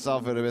thing by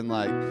myself, it would have been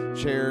like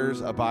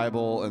chairs, a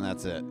Bible, and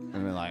that's it. And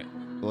been like,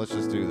 well, let's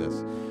just do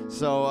this.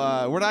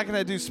 So we're not going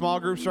to do small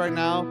groups right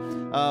now,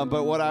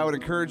 but what I would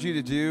encourage you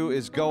to do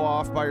is go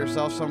off by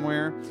yourself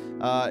somewhere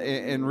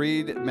and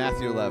read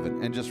Matthew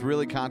 11 and just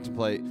really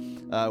contemplate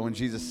when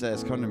Jesus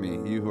says, come to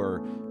me, you who are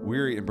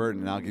weary and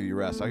burdened, and I'll give you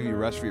rest. I'll give you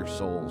rest for your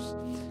souls.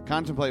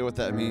 Contemplate what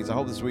that means. I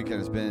hope this weekend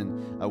has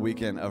been a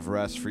weekend of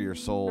rest for your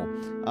soul.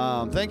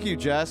 Thank you,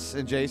 Jess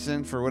and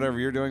Jason, for whatever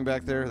you're doing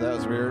back there. That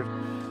was weird.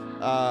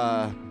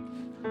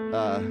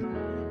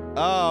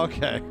 Oh,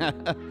 okay.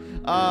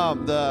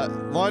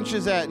 The lunch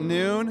is at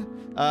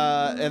noon,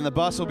 and the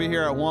bus will be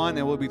here at 1,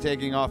 and we'll be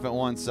taking off at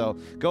 1. So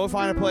go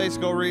find a place,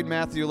 go read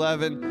Matthew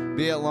 11,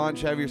 be at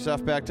lunch, have your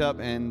stuff packed up,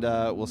 and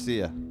we'll see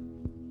you.